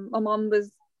 My mum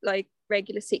was like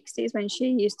regular 60s when she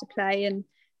used to play, and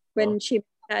when she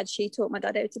taught my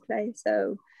dad how to play.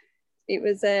 So it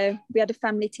was we had a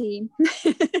family team.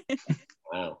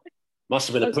 Wow, must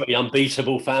have been a pretty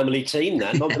unbeatable family team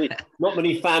then. Not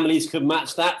many families could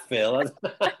match that, Phil.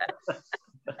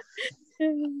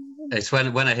 It's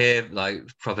when I hear like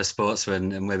proper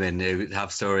sportsmen and women who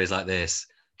have stories like this,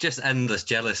 just endless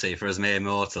jealousy for us mere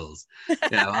mortals. You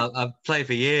know, I've played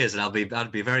for years and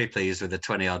I'd be very pleased with a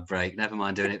 20-odd break. Never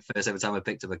mind doing it first every time I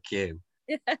picked up a cue.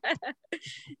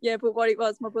 Yeah, but what it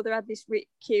was, my brother had this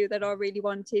cue that I really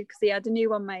wanted because he had a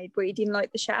new one made, but he didn't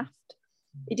like the shaft.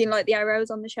 He didn't like the arrows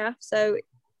on the shaft, so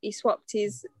he swapped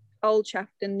his old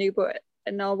shaft and new,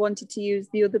 and I wanted to use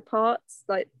the other parts,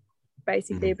 like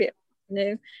basically a bit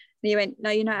new. And he went, "No,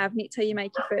 you're not having it till you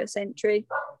make your first century."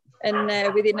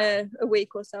 And within a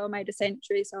week or so, I made a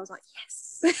century. So I was like,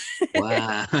 yes.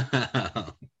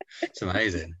 Wow, it's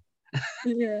amazing.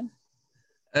 Yeah.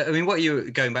 I mean, what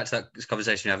you going back to that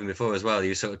conversation you were having before as well, you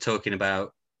were sort of talking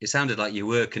about, it sounded like you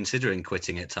were considering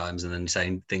quitting at times and then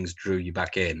saying things drew you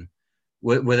back in.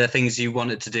 Were there things you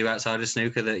wanted to do outside of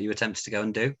snooker that you attempted to go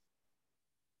and do?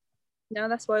 No,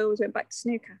 that's why I always went back to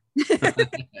snooker.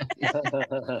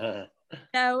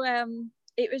 No,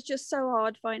 it was just so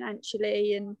hard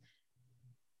financially, and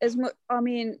as much. I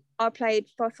mean, I played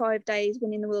for 5 days,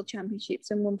 winning the World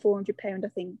Championships, and won £400. I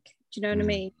think. Do you know what I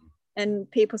mean? And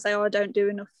people say, "Oh, I don't do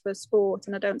enough for sport,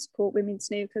 and I don't support women's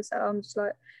snooker." So I'm just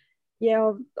like,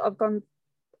 yeah, I've gone.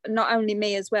 Not only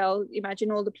me as well.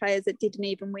 Imagine all the players that didn't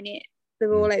even win it.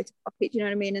 They're all out of pocket. Do you know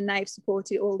what I mean? And they've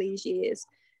supported it all these years.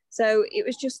 So it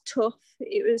was just tough.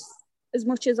 It was, as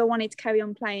much as I wanted to carry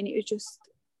on playing, it was just,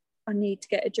 I need to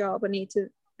get a job. I need to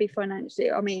be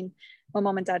financially. I mean, my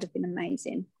mum and dad have been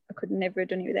amazing. I could never have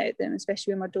done it without them,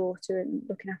 especially with my daughter and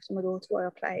looking after my daughter while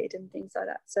I played and things like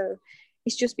that. So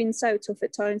it's just been so tough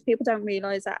at times. People don't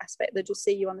realise that aspect. They just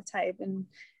see you on the table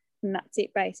and that's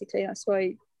it, basically. That's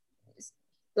why,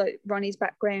 like Ronnie's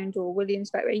background or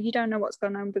William's background, you don't know what's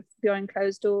going on behind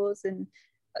closed doors, and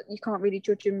you can't really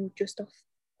judge them just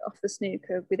off the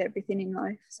snooker with everything in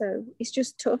life. So it's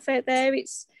just tough out there.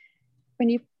 It's when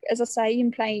you, as I say,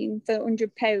 you're playing for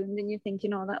 £100 and you're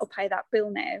thinking, oh, that'll pay that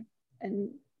bill now, and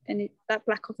that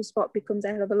black off the spot becomes a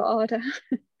hell of a lot harder.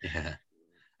 Yeah.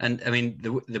 And I mean,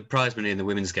 the prize money in the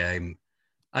women's game,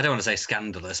 I don't want to say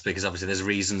scandalous because obviously there's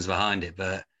reasons behind it,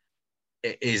 but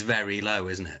it is very low,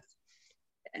 isn't it?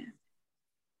 Yeah.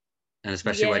 And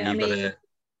especially when you've got a...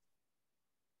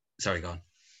 Sorry, go on.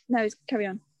 No, carry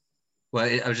on. Well,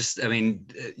 you've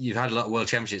had a lot of world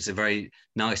championships in very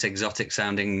nice, exotic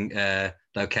sounding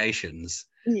locations.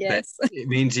 Yes. But it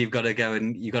means you've got to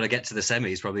get to the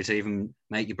semis probably to even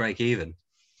make your break even.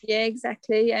 Yeah,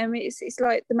 exactly. It's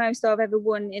like the most I've ever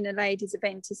won in a ladies'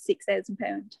 event is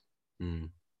 £6,000.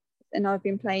 And I've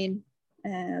been playing,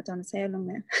 I don't want to say how long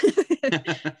now,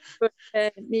 but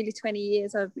nearly 20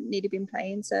 years I've nearly been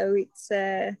playing. So it's,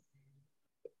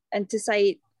 and to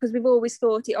say, because we've always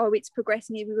thought it's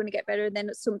progressing, we're going to get better, and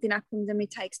then something happens and we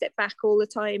take a step back all the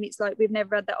time. It's like we've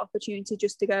never had that opportunity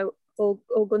just to go all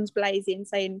guns blazing,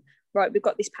 saying, right, we've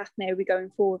got this path now, we're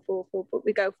going forward, but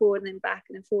we go forward and then back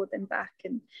and then forward then back.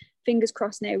 And fingers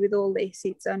crossed now with all this,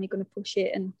 it's only going to push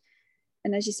it. And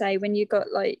as you say, when you've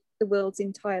got like the worlds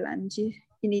in Thailand, you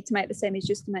need to make the semis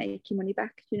just to make your money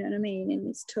back. Do you know what I mean? And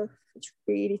it's tough. It's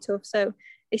really tough. So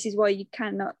this is why you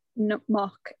cannot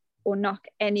mock or knock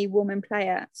any woman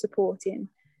player supporting,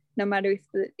 no matter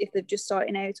if they've just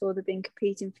starting out or they've been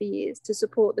competing for years, to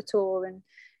support the tour. And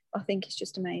I think it's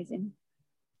just amazing.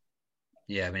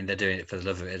 Yeah, I mean, they're doing it for the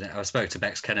love of it. I spoke to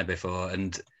Bex Kenner before,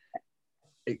 and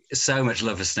so much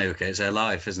love for snooker. It's their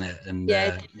life, isn't it? And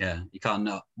you can't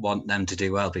not want them to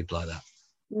do well, people like that.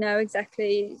 No,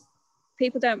 exactly.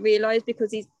 People don't realise,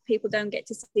 because these people don't get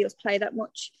to see us play that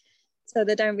much, so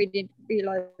they don't really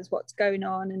realise what's going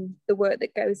on and the work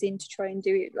that goes in to try and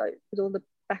do it, like with all the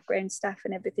background staff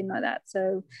and everything like that.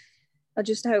 So I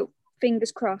just hope,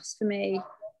 fingers crossed for me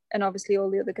and obviously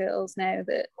all the other girls now,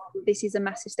 that this is a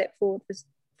massive step forward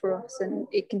for us and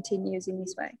it continues in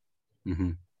this way.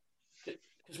 Mm-hmm.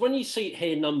 Because when you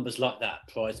hear numbers like that,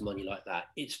 prize money like that,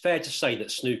 it's fair to say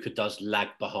that snooker does lag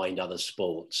behind other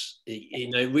sports.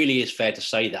 It really is fair to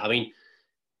say that. I mean,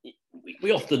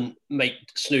 we often make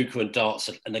snooker and darts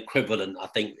an equivalent, I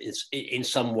think, in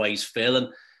some ways, Phil. And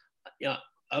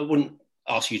I wouldn't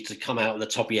ask you to come out on the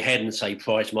top of your head and say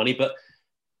prize money, but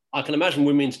I can imagine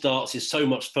women's darts is so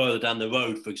much further down the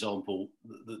road, for example,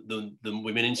 than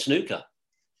women in snooker.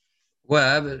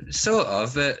 Well, sort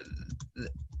of.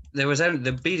 There was only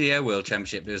the BDO World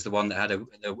Championship. There was the one that had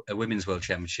a women's World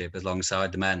Championship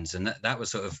alongside the men's, and that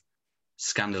was sort of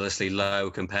scandalously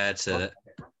low compared to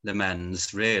the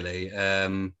men's. Really,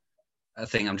 I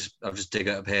think I've just dig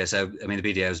it up here. So I mean,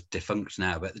 the BDO is defunct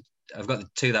now, but I've got the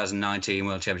 2019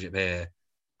 World Championship here.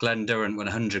 Glenn Durrant won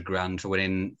 100 grand for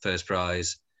winning first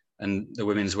prize, and the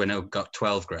women's winner got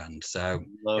 12 grand. So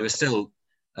it was still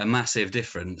a massive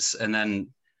difference. And then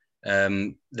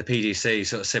the PDC,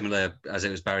 sort of similar as it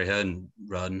was Barry Hearn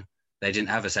run, they didn't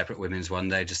have a separate women's one.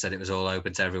 They just said it was all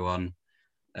open to everyone.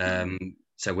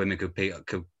 So women could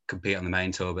compete on the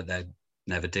main tour, but they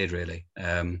never did really.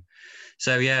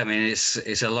 So yeah, I mean,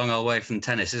 it's a long old way from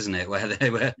tennis, isn't it? Where they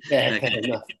were.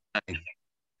 Yeah,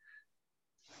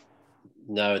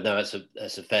 No, that's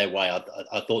a fair way.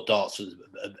 I thought darts was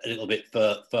a little bit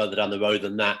further down the road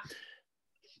than that.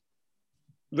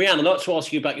 Reanne, I'd like to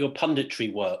ask you about your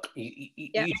punditry work.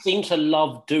 You seem to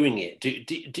love doing it.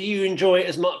 Do you enjoy it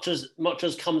as much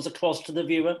as comes across to the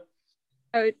viewer?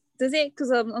 Oh, does it? Because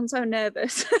I'm so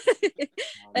nervous.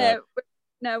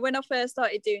 No, when I first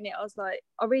started doing it, I was like,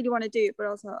 I really want to do it, but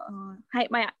I was like, oh, I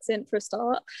hate my accent for a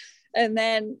start. And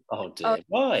then... Oh, dear.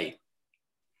 Why?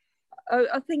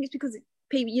 I think it's because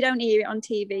you don't hear it on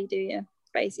TV, do you,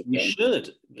 basically? You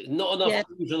should. Not enough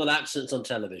regional accents on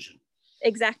television.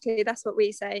 Exactly, that's what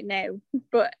we say now.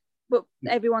 But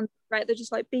everyone's right, they're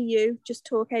just like, be you, just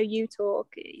talk how you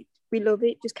talk. We love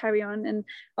it, just carry on. And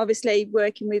obviously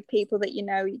working with people that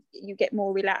you get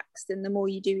more relaxed, and the more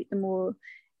you do it, the more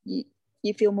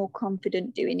you feel more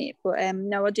confident doing it. But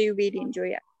no, I do really enjoy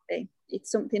it, actually.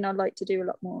 It's something I'd like to do a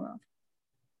lot more of.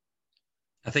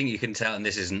 I think you can tell, and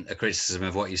this isn't a criticism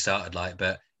of what you started like,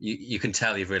 but you can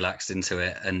tell you've relaxed into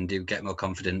it and you get more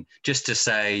confident just to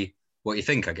say what you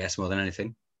think, I guess, more than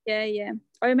anything. Yeah.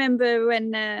 I remember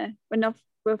when I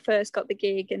first got the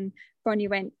gig and Ronnie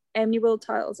went, how many world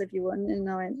titles have you won? And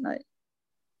I went, like,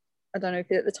 I don't know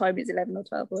if at the time it's 11 or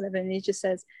 12 or whatever. And he just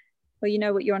says, well, you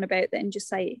know what you're on about then, just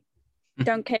say it.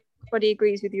 Don't care if anybody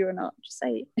agrees with you or not, just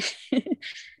say it.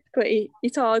 But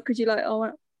it's hard because you're like,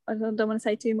 oh, I don't want to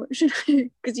say too much,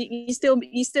 because you still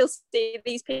see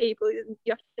these people, you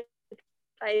have to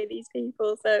play these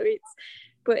people. So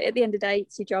but at the end of the day,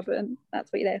 it's your job and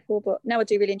that's what you're there for. But now I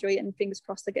do really enjoy it, and fingers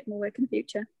crossed I get more work in the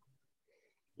future.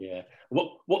 Yeah.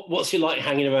 What's it like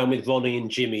hanging around with Ronnie and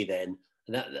Jimmy then?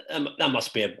 That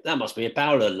must be a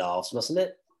barrel of laughs, mustn't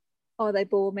it? Oh, they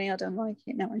bore me. I don't like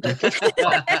it. No, I'm joking.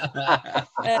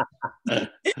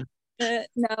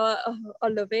 No, I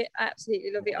love it. I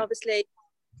absolutely love it. Obviously,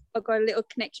 I've got a little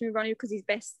connection with Ronnie because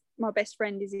my best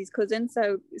friend is his cousin,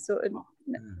 so sort of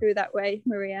through that way,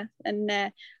 Maria. And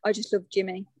I just love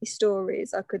Jimmy. His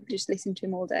stories, I could just listen to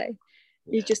him all day.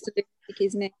 He's just a lunatic,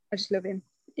 isn't he? I just love him.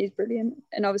 He's brilliant.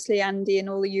 And obviously Andy and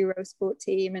all the Eurosport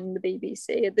team and the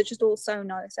BBC, they're just all so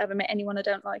nice. I haven't met anyone I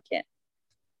don't like it.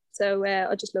 So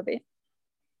I just love it.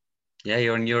 Yeah,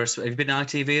 you're on Eurosport. Have you been on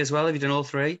ITV as well? Have you done all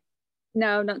three?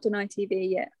 No, not done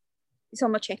ITV yet. It's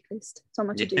on my checklist. It's on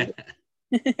my to-do list.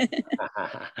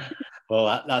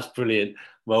 Well, that's brilliant.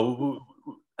 Well,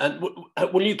 and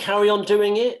will you carry on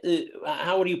doing it?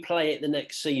 How will you play it the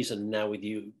next season now with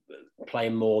you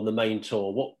playing more on the main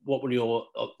tour? What will your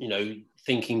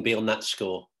thinking be on that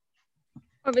score?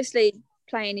 Obviously,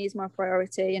 playing is my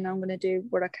priority, and I'm going to do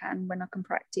what I can when I can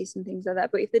practice and things like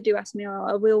that. But if they do ask me,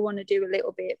 I will want to do a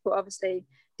little bit, but obviously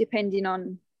depending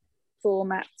on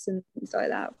formats and things like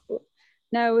that. But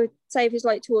no, say if it's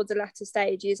like towards the latter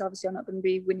stages, obviously I'm not going to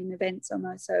be winning events on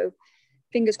that. So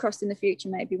fingers crossed in the future,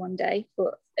 maybe one day.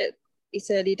 But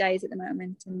it's early days at the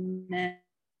moment, and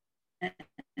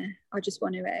I just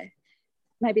want to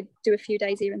maybe do a few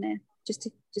days here and there, just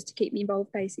to keep me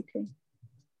involved, basically.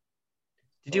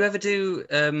 Did you ever do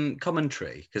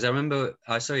commentary? Because I remember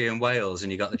I saw you in Wales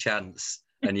and you got the chance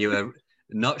and you were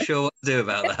not sure what to do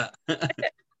about that.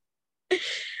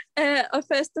 I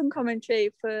first done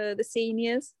commentary for the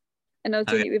seniors, and I was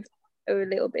doing it with a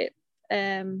little bit,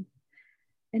 and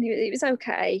it was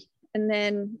okay. And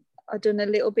then I done a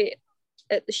little bit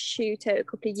at the shootout a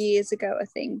couple of years ago, I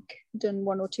think. Done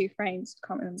 1 or 2 frames,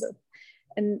 can't remember.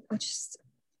 And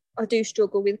I do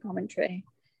struggle with commentary.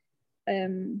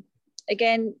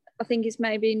 Again, I think it's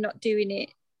maybe not doing it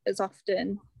as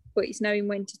often, but it's knowing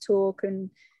when to talk and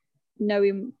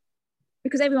knowing,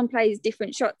 because everyone plays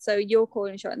different shots. So you're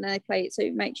calling a shot and then they play it, so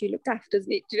it makes you look daft,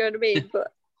 doesn't it? Do you know what I mean?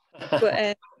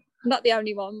 But not the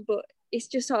only one, but it's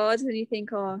just hard. And you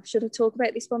think, oh, should I talk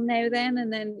about this one now then?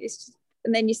 And then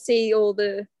and then you see all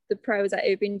the pros that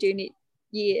have been doing it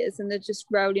years and they're just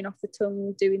rolling off the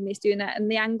tongue, doing this, doing that, and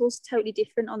the angle's totally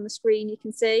different on the screen, you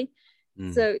can see.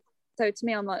 So to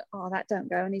me, I'm like, oh, that don't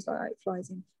go, and he's like, oh, it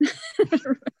flies in.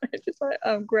 Just like,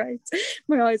 oh, great,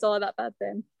 my eyes are that bad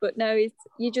then. But no,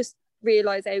 you just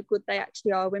realise how good they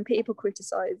actually are when people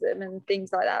criticise them and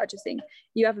things like that. I just think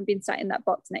you haven't been sat in that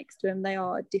box next to them. They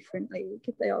are a different league.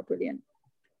 They are brilliant.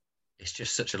 It's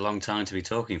just such a long time to be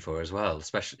talking for as well,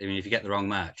 especially, I mean, if you get the wrong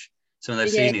match. Some of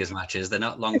those seniors matches, they're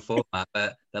not long format,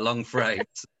 but they're long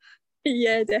frames.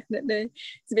 Yeah, definitely.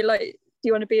 It's a bit like, do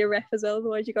you want to be a ref as well?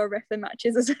 Otherwise you got to ref the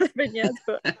matches as well. Yes,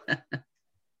 but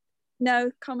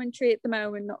no, commentary at the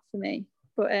moment, not for me.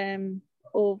 But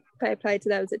all fair play to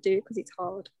those that do, because it's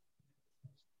hard.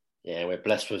 Yeah, we're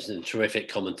blessed with some terrific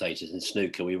commentators in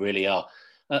snooker. We really are.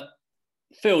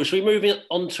 Phil, should we move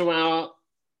on to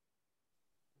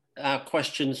our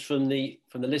questions from the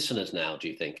listeners now, do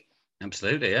you think?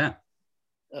 Absolutely, yeah.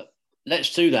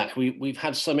 Let's do that. We've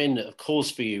had some in, of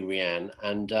course, for you, Reanne.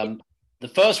 And the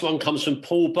first one comes from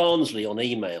Paul Barnsley on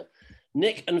email.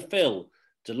 Nick and Phil,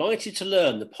 delighted to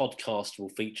learn the podcast will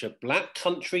feature Black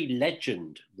Country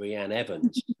legend Reanne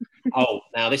Evans. Oh,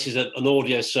 now this is an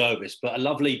audio service, but a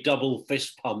lovely double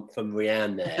fist pump from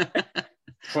Reanne there.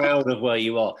 Proud of where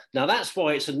you are. Now that's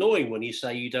why it's annoying when you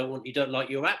say you don't like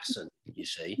your accent, you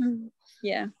see.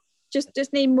 Yeah.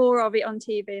 Just need more of it on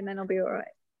TV and then I'll be all right.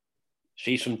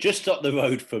 She's from just up the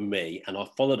road from me, and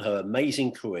I've followed her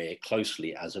amazing career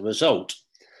closely as a result.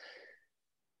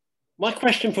 My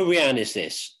question for Reanne is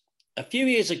this. A few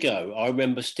years ago, I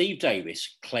remember Steve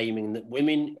Davis claiming that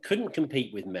women couldn't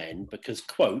compete with men because,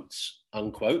 quotes,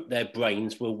 unquote, their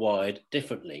brains were wired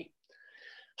differently.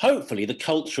 Hopefully, the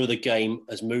culture of the game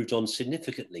has moved on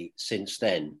significantly since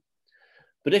then.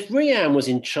 But if Reanne was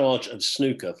in charge of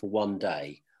snooker for one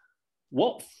day,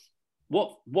 what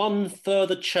one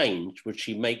further change would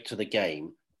she make to the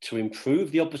game to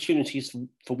improve the opportunities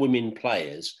for women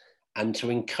players and to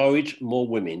encourage more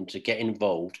women to get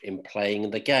involved in playing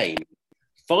the game?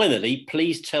 Finally,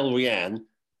 please tell Reanne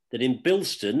that in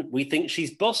Bilston, we think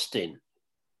she's Boston.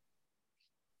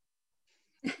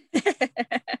 Is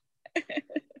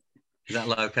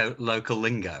that local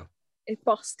lingo? It's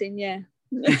Boston, yeah.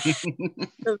 We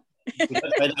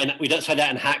don't say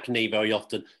that in Hackney very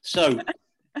often. So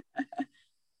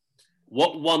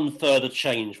what one further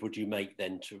change would you make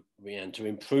then to Reanne to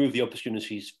improve the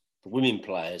opportunities for women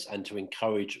players and to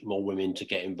encourage more women to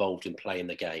get involved in playing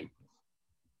the game?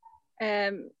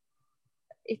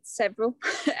 It's several.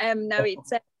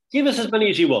 Give us as many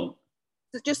as you want.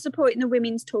 Just supporting the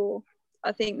women's tour.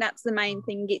 I think that's the main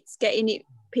thing. It's getting it,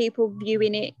 people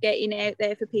viewing it, getting it out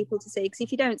there for people to see. Because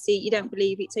if you don't see it, you don't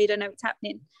believe it, so you don't know what's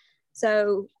happening.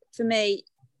 So for me,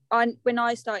 when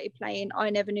I started playing, I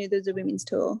never knew there was a women's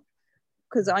tour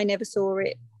because I never saw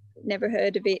it, never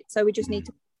heard of it. So we just need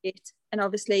to put it. And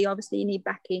obviously you need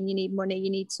backing, you need money, you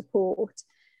need support.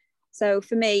 So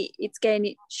for me, it's getting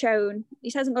it shown.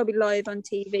 It hasn't got to be live on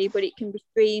TV, but it can be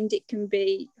streamed, it can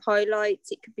be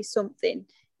highlights, it could be something.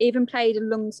 Even played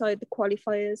alongside the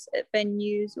qualifiers at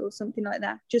venues or something like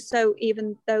that, just so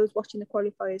even those watching the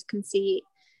qualifiers can see it.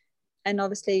 And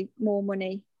obviously more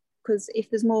money, because if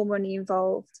there's more money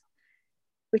involved,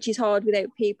 which is hard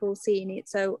without people seeing it,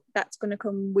 so that's going to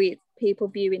come with people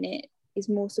viewing it, is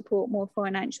more support, more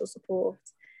financial support,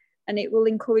 and it will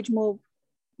encourage more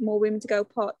women to go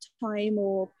part-time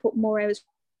or put more hours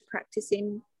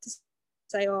practicing to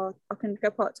say, oh, I can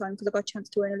go part-time because I've got a chance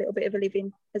to earn a little bit of a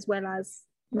living as well as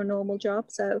my normal job.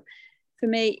 So for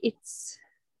me, it's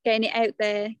getting it out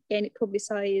there, getting it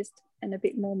publicised, and a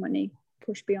bit more money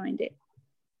pushed behind it.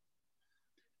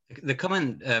 The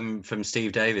comment from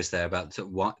Steve Davis there about sort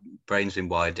of what brains being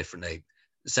wired differently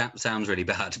sounds really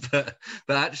bad, but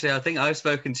actually I think I've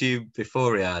spoken to you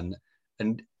before, Reanne,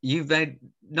 and you've made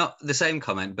not the same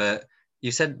comment, but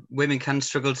you said women can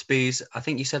struggle to be, I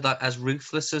think you said like as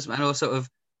ruthless as men, or sort of,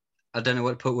 I don't know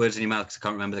what to put words in your mouth because I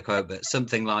can't remember the quote, but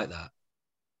something like that.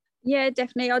 Yeah,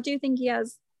 definitely. I do think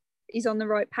he's on the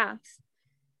right path.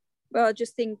 But I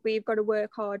just think we've got to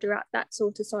work harder at that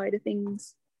sort of side of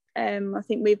things. I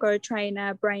think we've got to train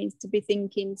our brains to be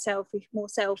thinking more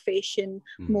selfish and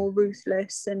more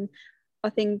ruthless. And I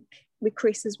think with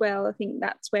Chris as well, I think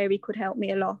that's where he could help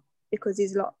me a lot, because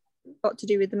he's a lot to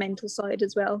do with the mental side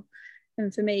as well.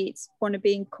 And for me, it's one of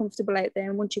being comfortable out there.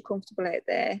 And once you're comfortable out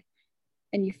there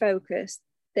and you focus,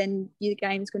 then your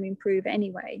game's going to improve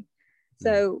anyway.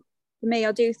 So for me,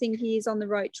 I do think he's on the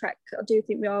right track. I do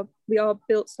think we are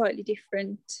built slightly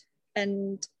different.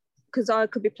 And because I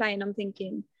could be playing, I'm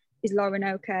thinking, is Lauren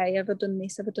okay? Have I done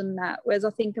this? Have I done that? Whereas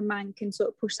I think a man can sort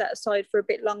of push that aside for a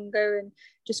bit longer and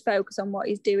just focus on what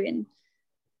he's doing.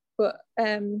 But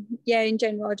in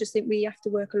general, I just think we have to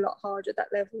work a lot harder at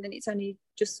that level. And it's only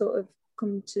just sort of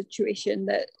come to tuition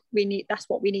that that's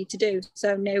what we need to do.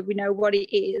 So now we know what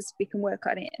it is, we can work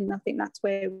on it. And I think that's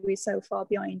where we're so far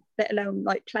behind, let alone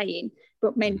like playing,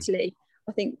 but mentally,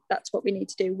 I think that's what we need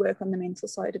to do, work on the mental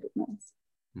side of it more.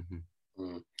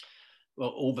 Well,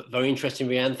 all very interesting,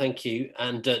 Reanne, thank you.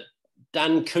 And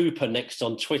Dan Cooper next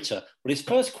on Twitter. Well, his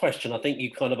first question, I think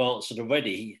you kind of answered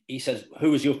already. He says,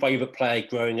 who was your favourite player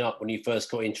growing up when you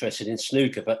first got interested in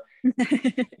snooker? But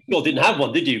you didn't have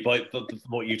one, did you, from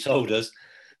what you told us?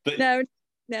 But No,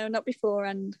 not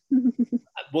beforehand.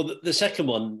 Well, the second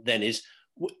one then is,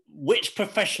 which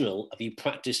professional have you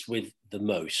practiced with the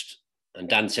most? And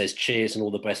Dan says, cheers and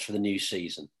all the best for the new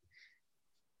season.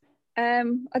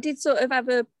 I did sort of have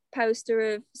a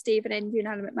poster of Stephen Hendry and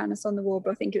Alan McManus on the wall,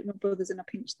 but I think it was my brothers and I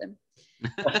pinched them.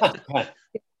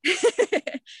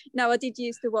 No, I did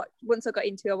used to watch, once I got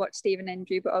into it, I watched Stephen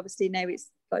Hendry, but obviously now it's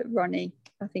like Ronnie,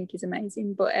 I think is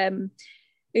amazing. But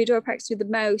who do I practice with the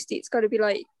most? It's got to be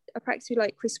like, I practice with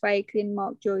like Chris Wakely and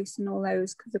Mark Joyce and all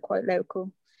those because they're quite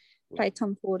local. Played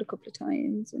Tom Ford a couple of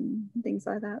times and things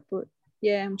like that. But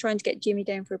yeah, I'm trying to get Jimmy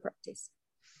down for a practice.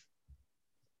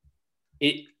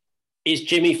 Is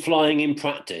Jimmy flying in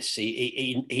practice?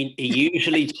 He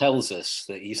usually tells us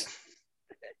that he's...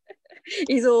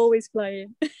 He's always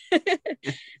flying.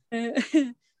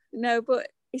 No, but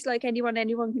it's like anyone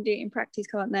can do it in practice,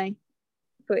 can't they?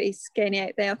 But he's getting it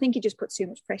out there. I think he just puts too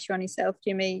much pressure on himself,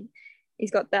 Jimmy. He's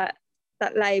got that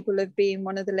label of being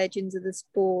one of the legends of the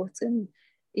sport, and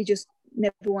he just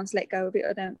never wants to let go of it,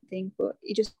 I don't think. But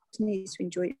he just needs to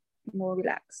enjoy it more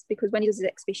relaxed, because when he does his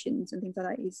exhibitions and things like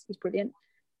that, he's brilliant.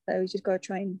 So he's just got to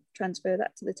try and transfer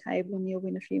that to the table, and he'll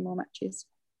win a few more matches.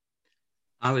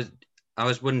 I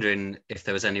was wondering if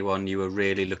there was anyone you were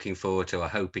really looking forward to or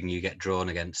hoping you get drawn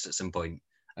against at some point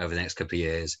over the next couple of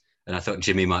years. And I thought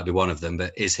Jimmy might be one of them,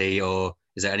 but is he, or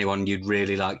is there anyone you'd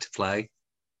really like to play?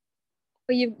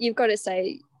 Well, you've got to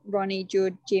say Ronnie,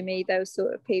 Judd, Jimmy, those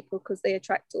sort of people, because they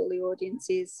attract all the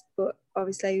audiences. But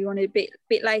obviously we want it a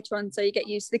bit later on, so you get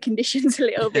used to the conditions a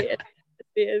little bit.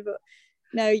 But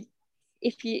no,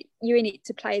 if you're in it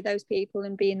to play those people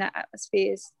and be in that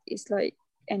atmosphere, it's like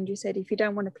Andrew said, if you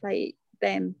don't want to play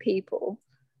them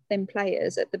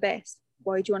players at the best,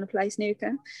 why do you want to play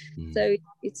snooker? So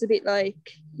it's a bit like,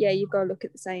 you've got to look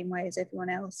at the same way as everyone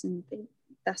else and think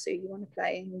that's who you want to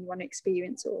play and you want to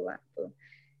experience all that.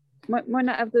 But might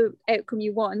not have the outcome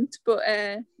you want, but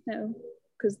no,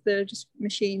 because they're just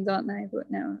machines, aren't they? But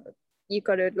no, you've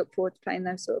got to look forward to playing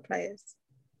those sort of players.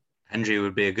 Andrew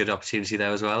would be a good opportunity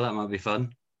there as well. That might be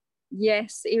fun.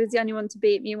 Yes, he was the only one to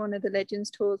beat me in one of the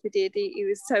Legends tours we did. He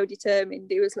was so determined.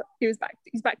 He was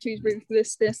back to his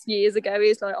ruthlessness years ago. He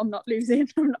was like, I'm not losing.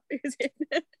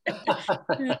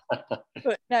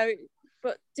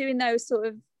 But doing those sort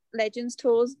of Legends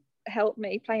tours helped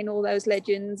me. Playing all those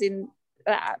legends in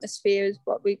that atmosphere is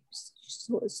what we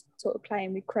sort of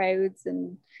playing with crowds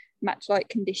and match-like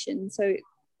conditions. So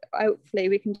hopefully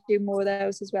we can do more of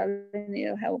those as well, and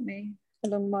it'll help me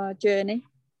along my journey.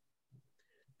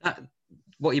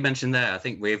 What you mentioned there, I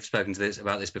think we've spoken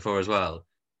about this before as well.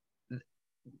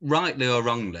 Rightly or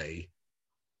wrongly,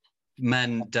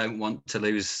 men don't want to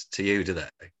lose to you, do they?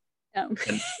 No.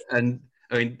 And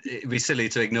I mean, it'd be silly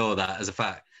to ignore that as a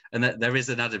fact. And that there is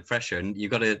an added pressure, and you've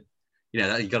got to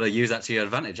use that to your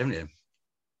advantage, haven't you?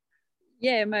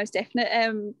 Yeah, most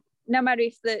definitely. No matter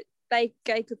if they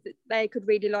could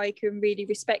really like you and really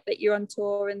respect that you're on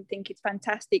tour and think it's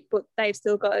fantastic, but they've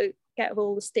still got to get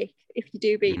all the stick if you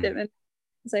do beat them and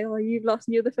say, oh, you've lost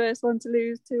and you're the first one to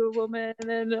lose to a woman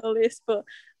and all this. But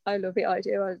I love it. I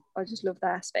do. I just love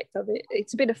that aspect of it.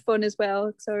 It's a bit of fun as well,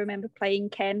 because I remember playing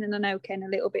Ken, and I know Ken a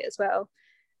little bit as well,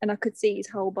 and I could see his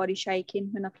whole body shaking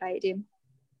when I played him.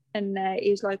 And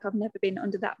he was like, I've never been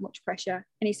under that much pressure.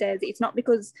 And he says, it's not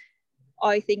because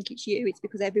I think it's you, it's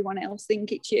because everyone else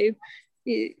think it's you.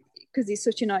 Because he's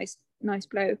such a nice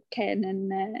bloke, Ken.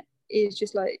 And he's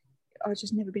just like, I've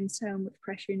just never been so much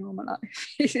pressure in all my life.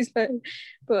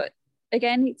 But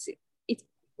again, it's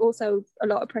also a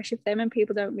lot of pressure for them, and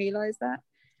people don't realise that.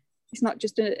 It's not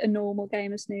just a normal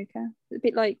game of snooker. It's a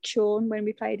bit like Sean when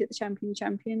we played at the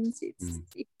Champions.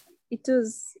 It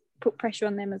does put pressure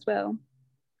on them as well.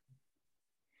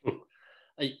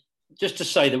 Just to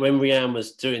say that when Reanne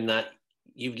was doing that,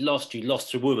 you lost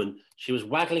a woman. She was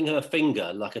waggling her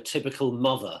finger like a typical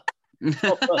mother.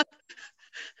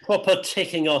 Proper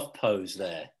ticking off pose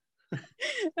there.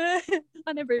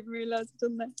 I never even realised I'd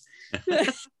done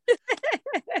that.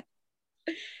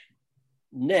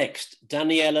 Next,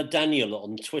 Daniel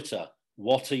on Twitter.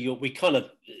 What are your? We kind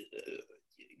of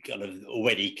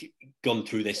already gone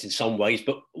through this in some ways,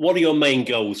 but what are your main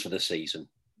goals for the season?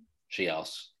 She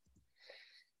asks.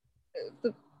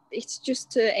 It's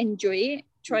just to enjoy it,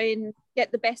 try and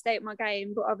get the best out of my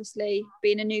game. But obviously,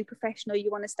 being a new professional,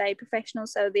 you want to stay professional.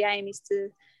 So the aim is to,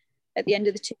 at the end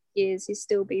of the 2 years, is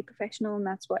still be professional, and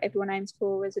that's what everyone aims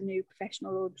for as a new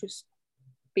professional, or just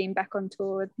being back on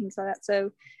tour and things like that.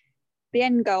 So the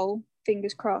end goal,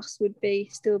 fingers crossed, would be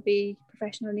still be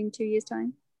professional in 2 years'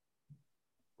 time.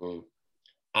 Mm.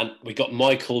 And we got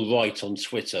Michael Wright on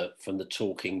Twitter from the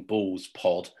Talking Balls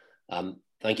pod.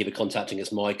 Thank you for contacting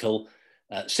us, Michael.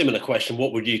 Similar question,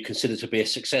 what would you consider to be a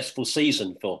successful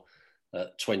season for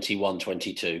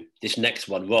 21-22? This next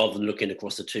one, rather than looking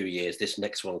across the 2 years, this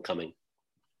next one coming.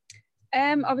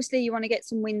 Obviously, you want to get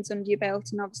some wins under your belt,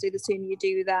 and obviously the sooner you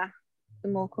do that, the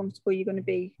more comfortable you're going to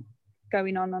be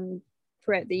going on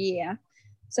throughout the year.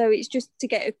 So it's just to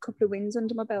get a couple of wins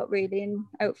under my belt, really, and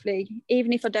hopefully,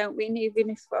 even if I don't win, even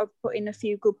if I put in a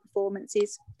few good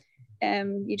performances,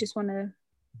 you just want to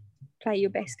play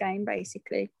your best game,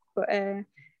 basically. But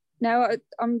no,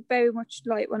 I'm very much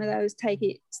like one of those, take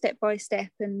it step by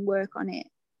step and work on it,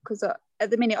 because at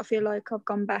the minute I feel like I've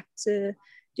gone back to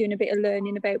doing a bit of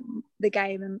learning about the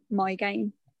game and my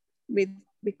game with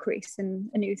Chris, and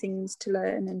new things to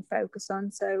learn and focus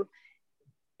on. So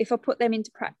if I put them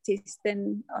into practice,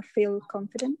 then I feel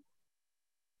confident.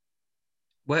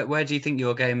 Where do you think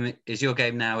your game is? Your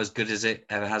game now as good as it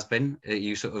ever has been? Are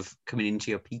you sort of coming into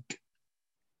your peak?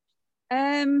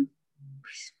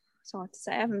 It's hard to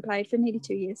say. I haven't played for nearly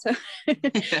 2 years, so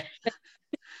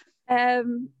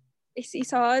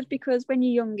it's hard, because when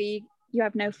you're younger, you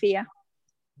have no fear,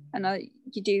 and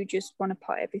you do just want to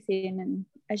pot everything. And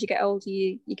as you get older,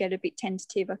 you get a bit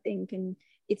tentative, I think, and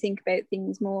you think about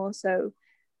things more. So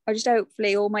I just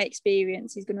hopefully all my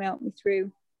experience is going to help me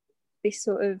through this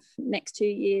sort of next 2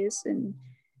 years, and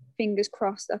fingers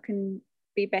crossed I can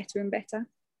be better and better,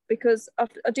 because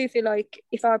I do feel like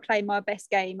if I play my best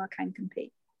game, I can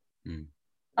compete. Mm.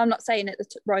 I'm not saying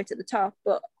right at the top,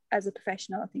 but as a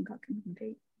professional, I think I can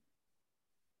compete.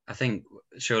 I think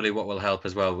surely what will help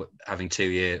as well, having 2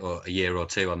 years or a year or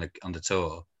two on the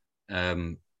tour.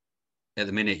 At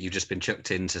the minute, you've just been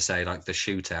chucked in to say like the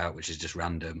shootout, which is just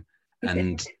random,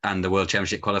 and the World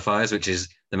Championship qualifiers, which is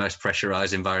the most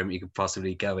pressurized environment you could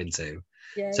possibly go into.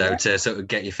 Yeah, so to sort of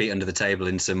get your feet under the table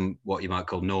in some what you might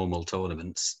call normal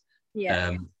tournaments,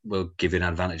 will give you an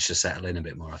advantage to settle in a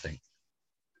bit more, I think.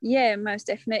 Yeah, most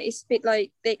definitely. It's a bit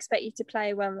like they expect you to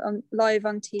play well live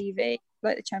on TV,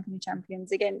 like the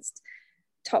Champions against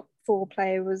top 4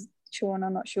 player was Sean,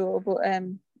 I'm not sure, but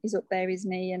he's up there,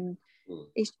 isn't he? And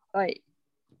it's like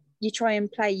you try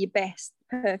and play your best,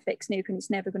 perfect snooker, and it's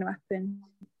never going to happen.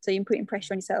 So you're putting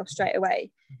pressure on yourself straight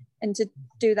away. And to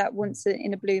do that once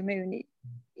in a blue moon,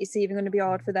 it's even going to be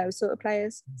hard for those sort of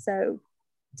players. So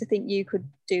to think you could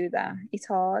do that, it's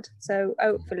hard. So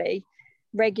hopefully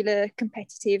regular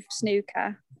competitive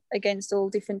snooker against all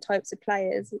different types of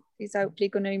players is hopefully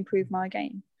going to improve my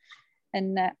game.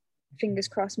 And fingers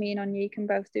crossed, me and Anya can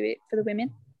both do it for the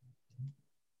women.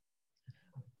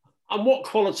 And what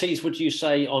qualities would you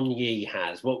say Anya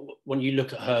has? When you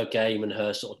look at her game and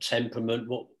her sort of temperament,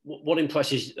 what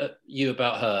impresses you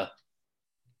about her?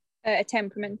 A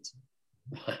temperament.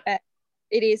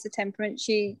 It is a temperament.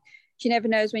 She never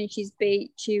knows when she's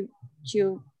beat.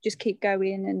 She'll just keep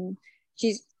going, and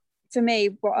for me,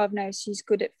 what I've noticed, she's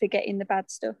good at forgetting the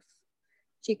bad stuff.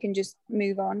 She can just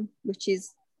move on, which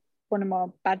is one of my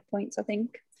bad points, I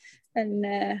think. And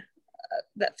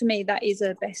that for me, that is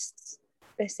her best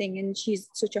thing. And she's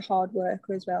such a hard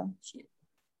worker as well.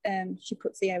 She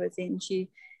puts the hours in. She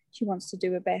wants to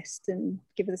do her best and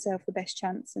give herself the best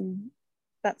chance. And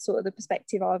that's sort of the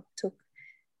perspective I've took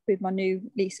with my new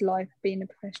lease of life being a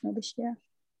professional this year.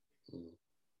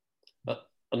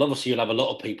 And obviously you'll have a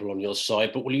lot of people on your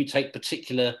side, but will you take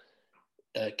particular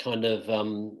kind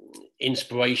of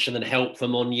inspiration and help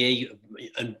from Onyee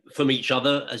and from each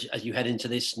other as you head into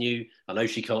this new? I know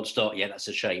she can't start yet, that's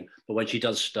a shame, but when she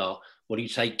does start, will you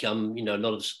take a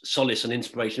lot of solace and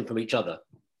inspiration from each other?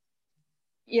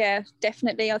 Yeah,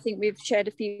 definitely. I think we've shared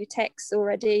a few texts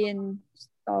already, and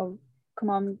come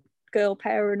on, girl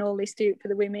power and all this, do it for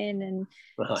the women, and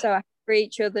so for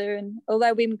each other. And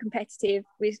although we're competitive,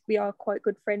 we are quite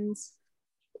good friends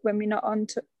when we're not on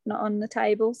the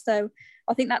table. So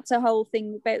I think that's a whole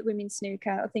thing about women's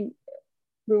snooker. I think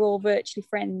we're all virtually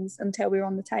friends until we're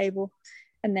on the table,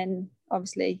 and then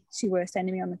obviously it's your worst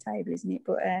enemy on the table, isn't it?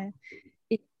 But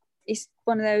it's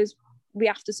one of those, we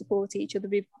have to support each other.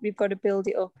 We've got to build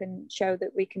it up and show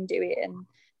that we can do it. And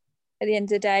at the end of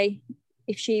the day,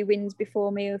 if she wins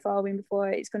before me or if I win before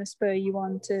her, it's going to spur you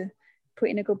on to put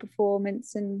in a good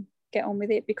performance and get on with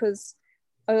it. Because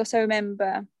I also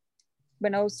remember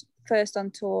when I was first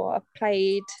on tour, I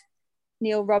played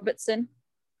Neil Robertson,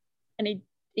 and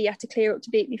he had to clear up to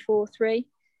beat me 4-3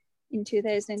 in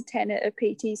 2010 at a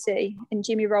PTC. And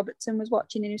Jimmy Robertson was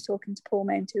watching, and he was talking to Paul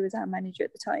Mount, who was our manager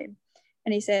at the time.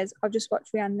 And he says, I've just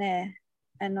watched Reanne there,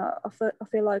 and I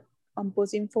feel like I'm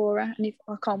buzzing for her, and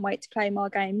I can't wait to play my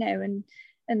game now, and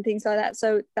things like that.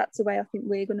 So that's the way I think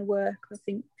we're going to work. I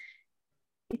think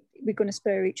we're going to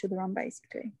spur each other on,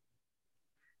 basically.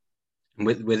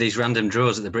 With these random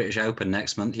draws at the British Open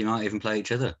next month, you might even play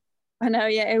each other. I know,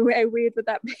 yeah. How weird would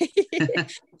that be?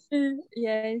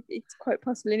 Yeah, it's quite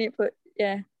possible, isn't it? But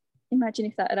yeah, imagine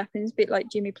if that had happened. It's a bit like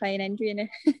Jimmy playing Hendry, you know.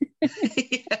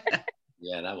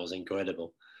 Yeah, that was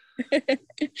incredible.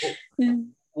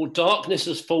 Well, darkness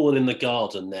has fallen in the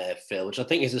garden there, Phil, which I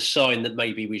think is a sign that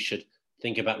maybe we should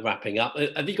think about wrapping up.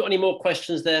 Have you got any more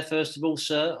questions there, first of all,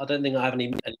 sir? I don't think I have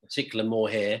any particular more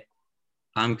here.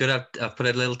 I'm good. I've put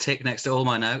a little tick next to all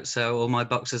my notes, so all my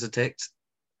boxes are ticked.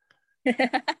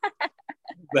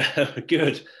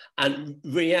 Good. And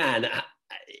Reanne,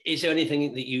 is there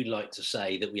anything that you'd like to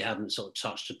say that we haven't sort of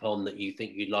touched upon that you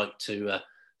think you'd like to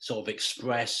sort of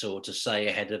express or to say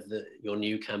ahead of your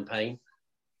new campaign?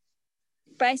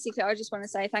 Basically, I just want to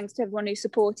say thanks to everyone who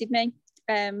supported me.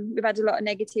 We've had a lot of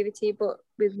negativity, but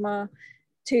with my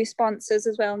two sponsors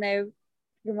as well now,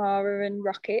 Ramara and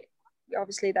Rocket,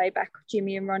 obviously they back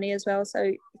Jimmy and Ronnie as well,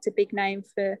 so it's a big name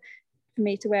for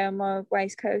me to wear on my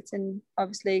waistcoat, and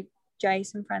obviously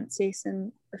Jason, Francis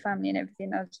and the family and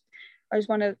everything. I just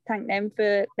want to thank them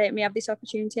for letting me have this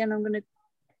opportunity, and I'm going to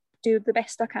do the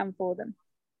best I can for them.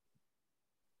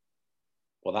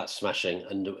 Well, that's smashing,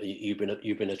 and you've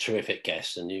been a terrific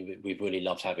guest, and we've really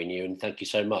loved having you, and thank you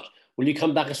so much. Will you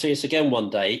come back and see us again one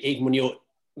day, even when you're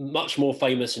much more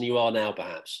famous than you are now,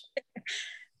 perhaps?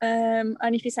 And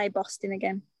if you say Boston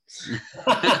again.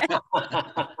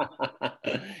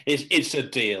 It's a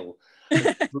deal.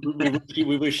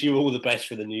 we wish you all the best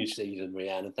for the new season,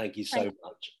 Reanne, and thank you so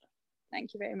much.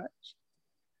 Thank you very much.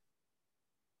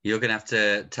 You're going to have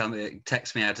to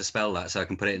text me how to spell that so I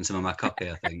can put it in some of my copy,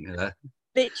 I think.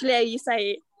 Literally how you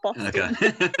say it, Boston.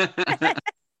 Okay.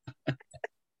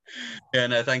 Yeah,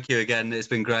 no, thank you again. It's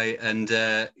been great. And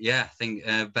I think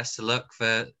best of luck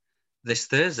for this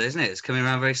Thursday, isn't it? It's coming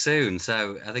around very soon.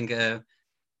 So I think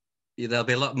there'll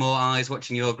be a lot more eyes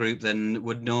watching your group than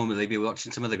would normally be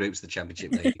watching some other groups of the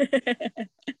Championship League.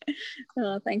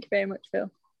 Oh, thank you very much, Phil.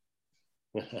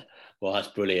 Well, that's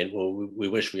brilliant. Well, we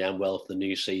wish Reanne well for the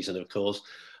new season, of course.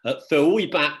 Phil, we'll be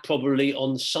back probably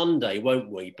on Sunday, won't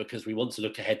we? Because we want to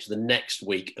look ahead to the next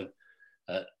week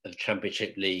of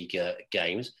Championship League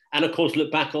games. And, of course,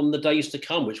 look back on the days to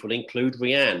come, which will include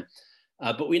Reanne.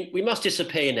 But we must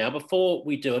disappear now. Before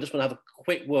we do, I just want to have a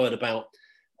quick word about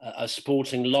a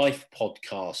Sporting Life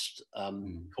podcast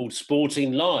called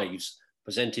Sporting Lives,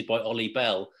 presented by Ollie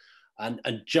Bell.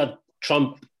 And Judd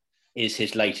Trump is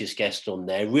his latest guest on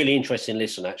there. Really interesting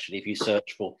listen, actually, if you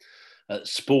search for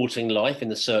Sporting Life in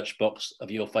the search box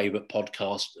of your favourite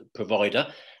podcast provider.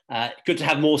 Good to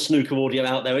have more snooker audio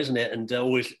out there, isn't it? And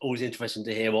always interesting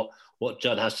to hear what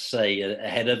Judd has to say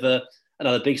ahead of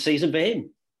another big season for him.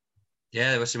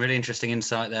 Yeah, there was some really interesting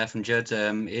insight there from Judd.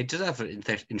 He does have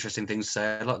interesting things to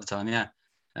say a lot of the time, yeah.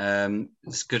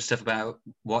 It's good stuff about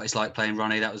what it's like playing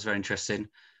Ronnie. That was very interesting.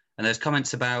 And there's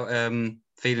comments about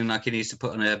feeling like he needs to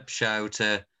put on a show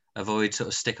to avoid sort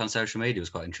of stick on social media was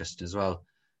quite interesting as well.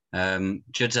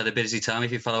 Judd's had a busy time.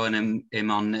 If you're following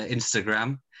him on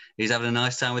Instagram, he's having a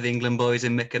nice time with the England boys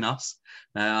in Mykonos.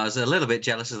 I was a little bit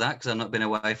jealous of that because I've not been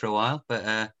away for a while, but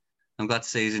I'm glad to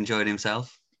see he's enjoying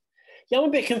himself. Yeah, I'm a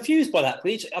bit confused by that.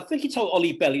 But I think he told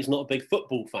Ollie Bell he's not a big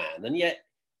football fan, and yet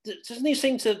doesn't he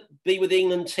seem to be with the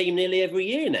England team nearly every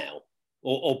year now?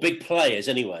 or big players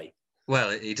anyway.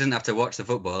 Well, he doesn't have to watch the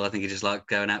football. I think he just liked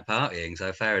going out partying.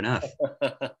 So fair enough.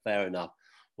 Fair enough.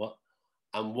 What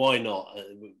and why not?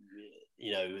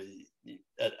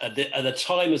 At a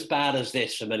time as bad as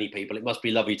this for many people, it must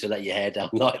be lovely to let your hair down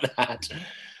like that.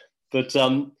 But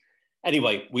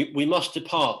anyway, we must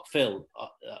depart. Phil,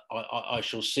 I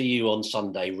shall see you on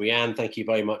Sunday. Reanne, thank you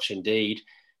very much indeed.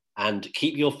 And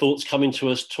keep your thoughts coming to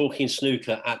us,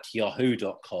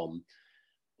 talkingsnooker@yahoo.com,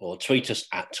 or tweet us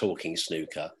at Talking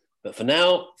Snooker. But for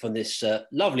now, from this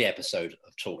lovely episode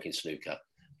of Talking Snooker,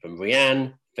 from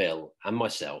Reanne, Phil, and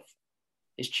myself,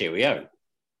 it's cheerio.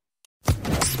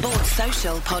 Sports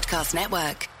Social Podcast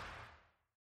Network.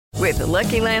 With the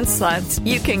Lucky Land Slots,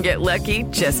 you can get lucky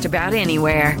just about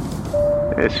anywhere.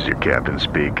 This is your captain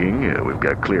speaking. We've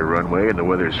got clear runway and the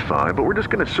weather's fine, but we're just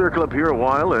going to circle up here a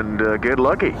while and get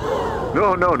lucky.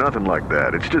 No, nothing like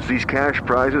that. It's just these cash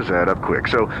prizes add up quick.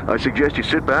 So I suggest you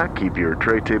sit back, keep your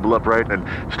tray table upright, and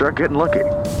start getting lucky.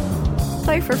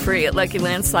 Play for free at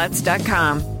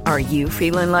LuckyLandSlots.com. Are you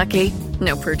feeling lucky?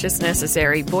 No purchase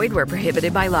necessary. Void where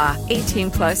prohibited by law.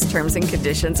 18+ terms and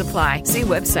conditions apply. See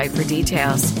website for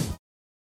details.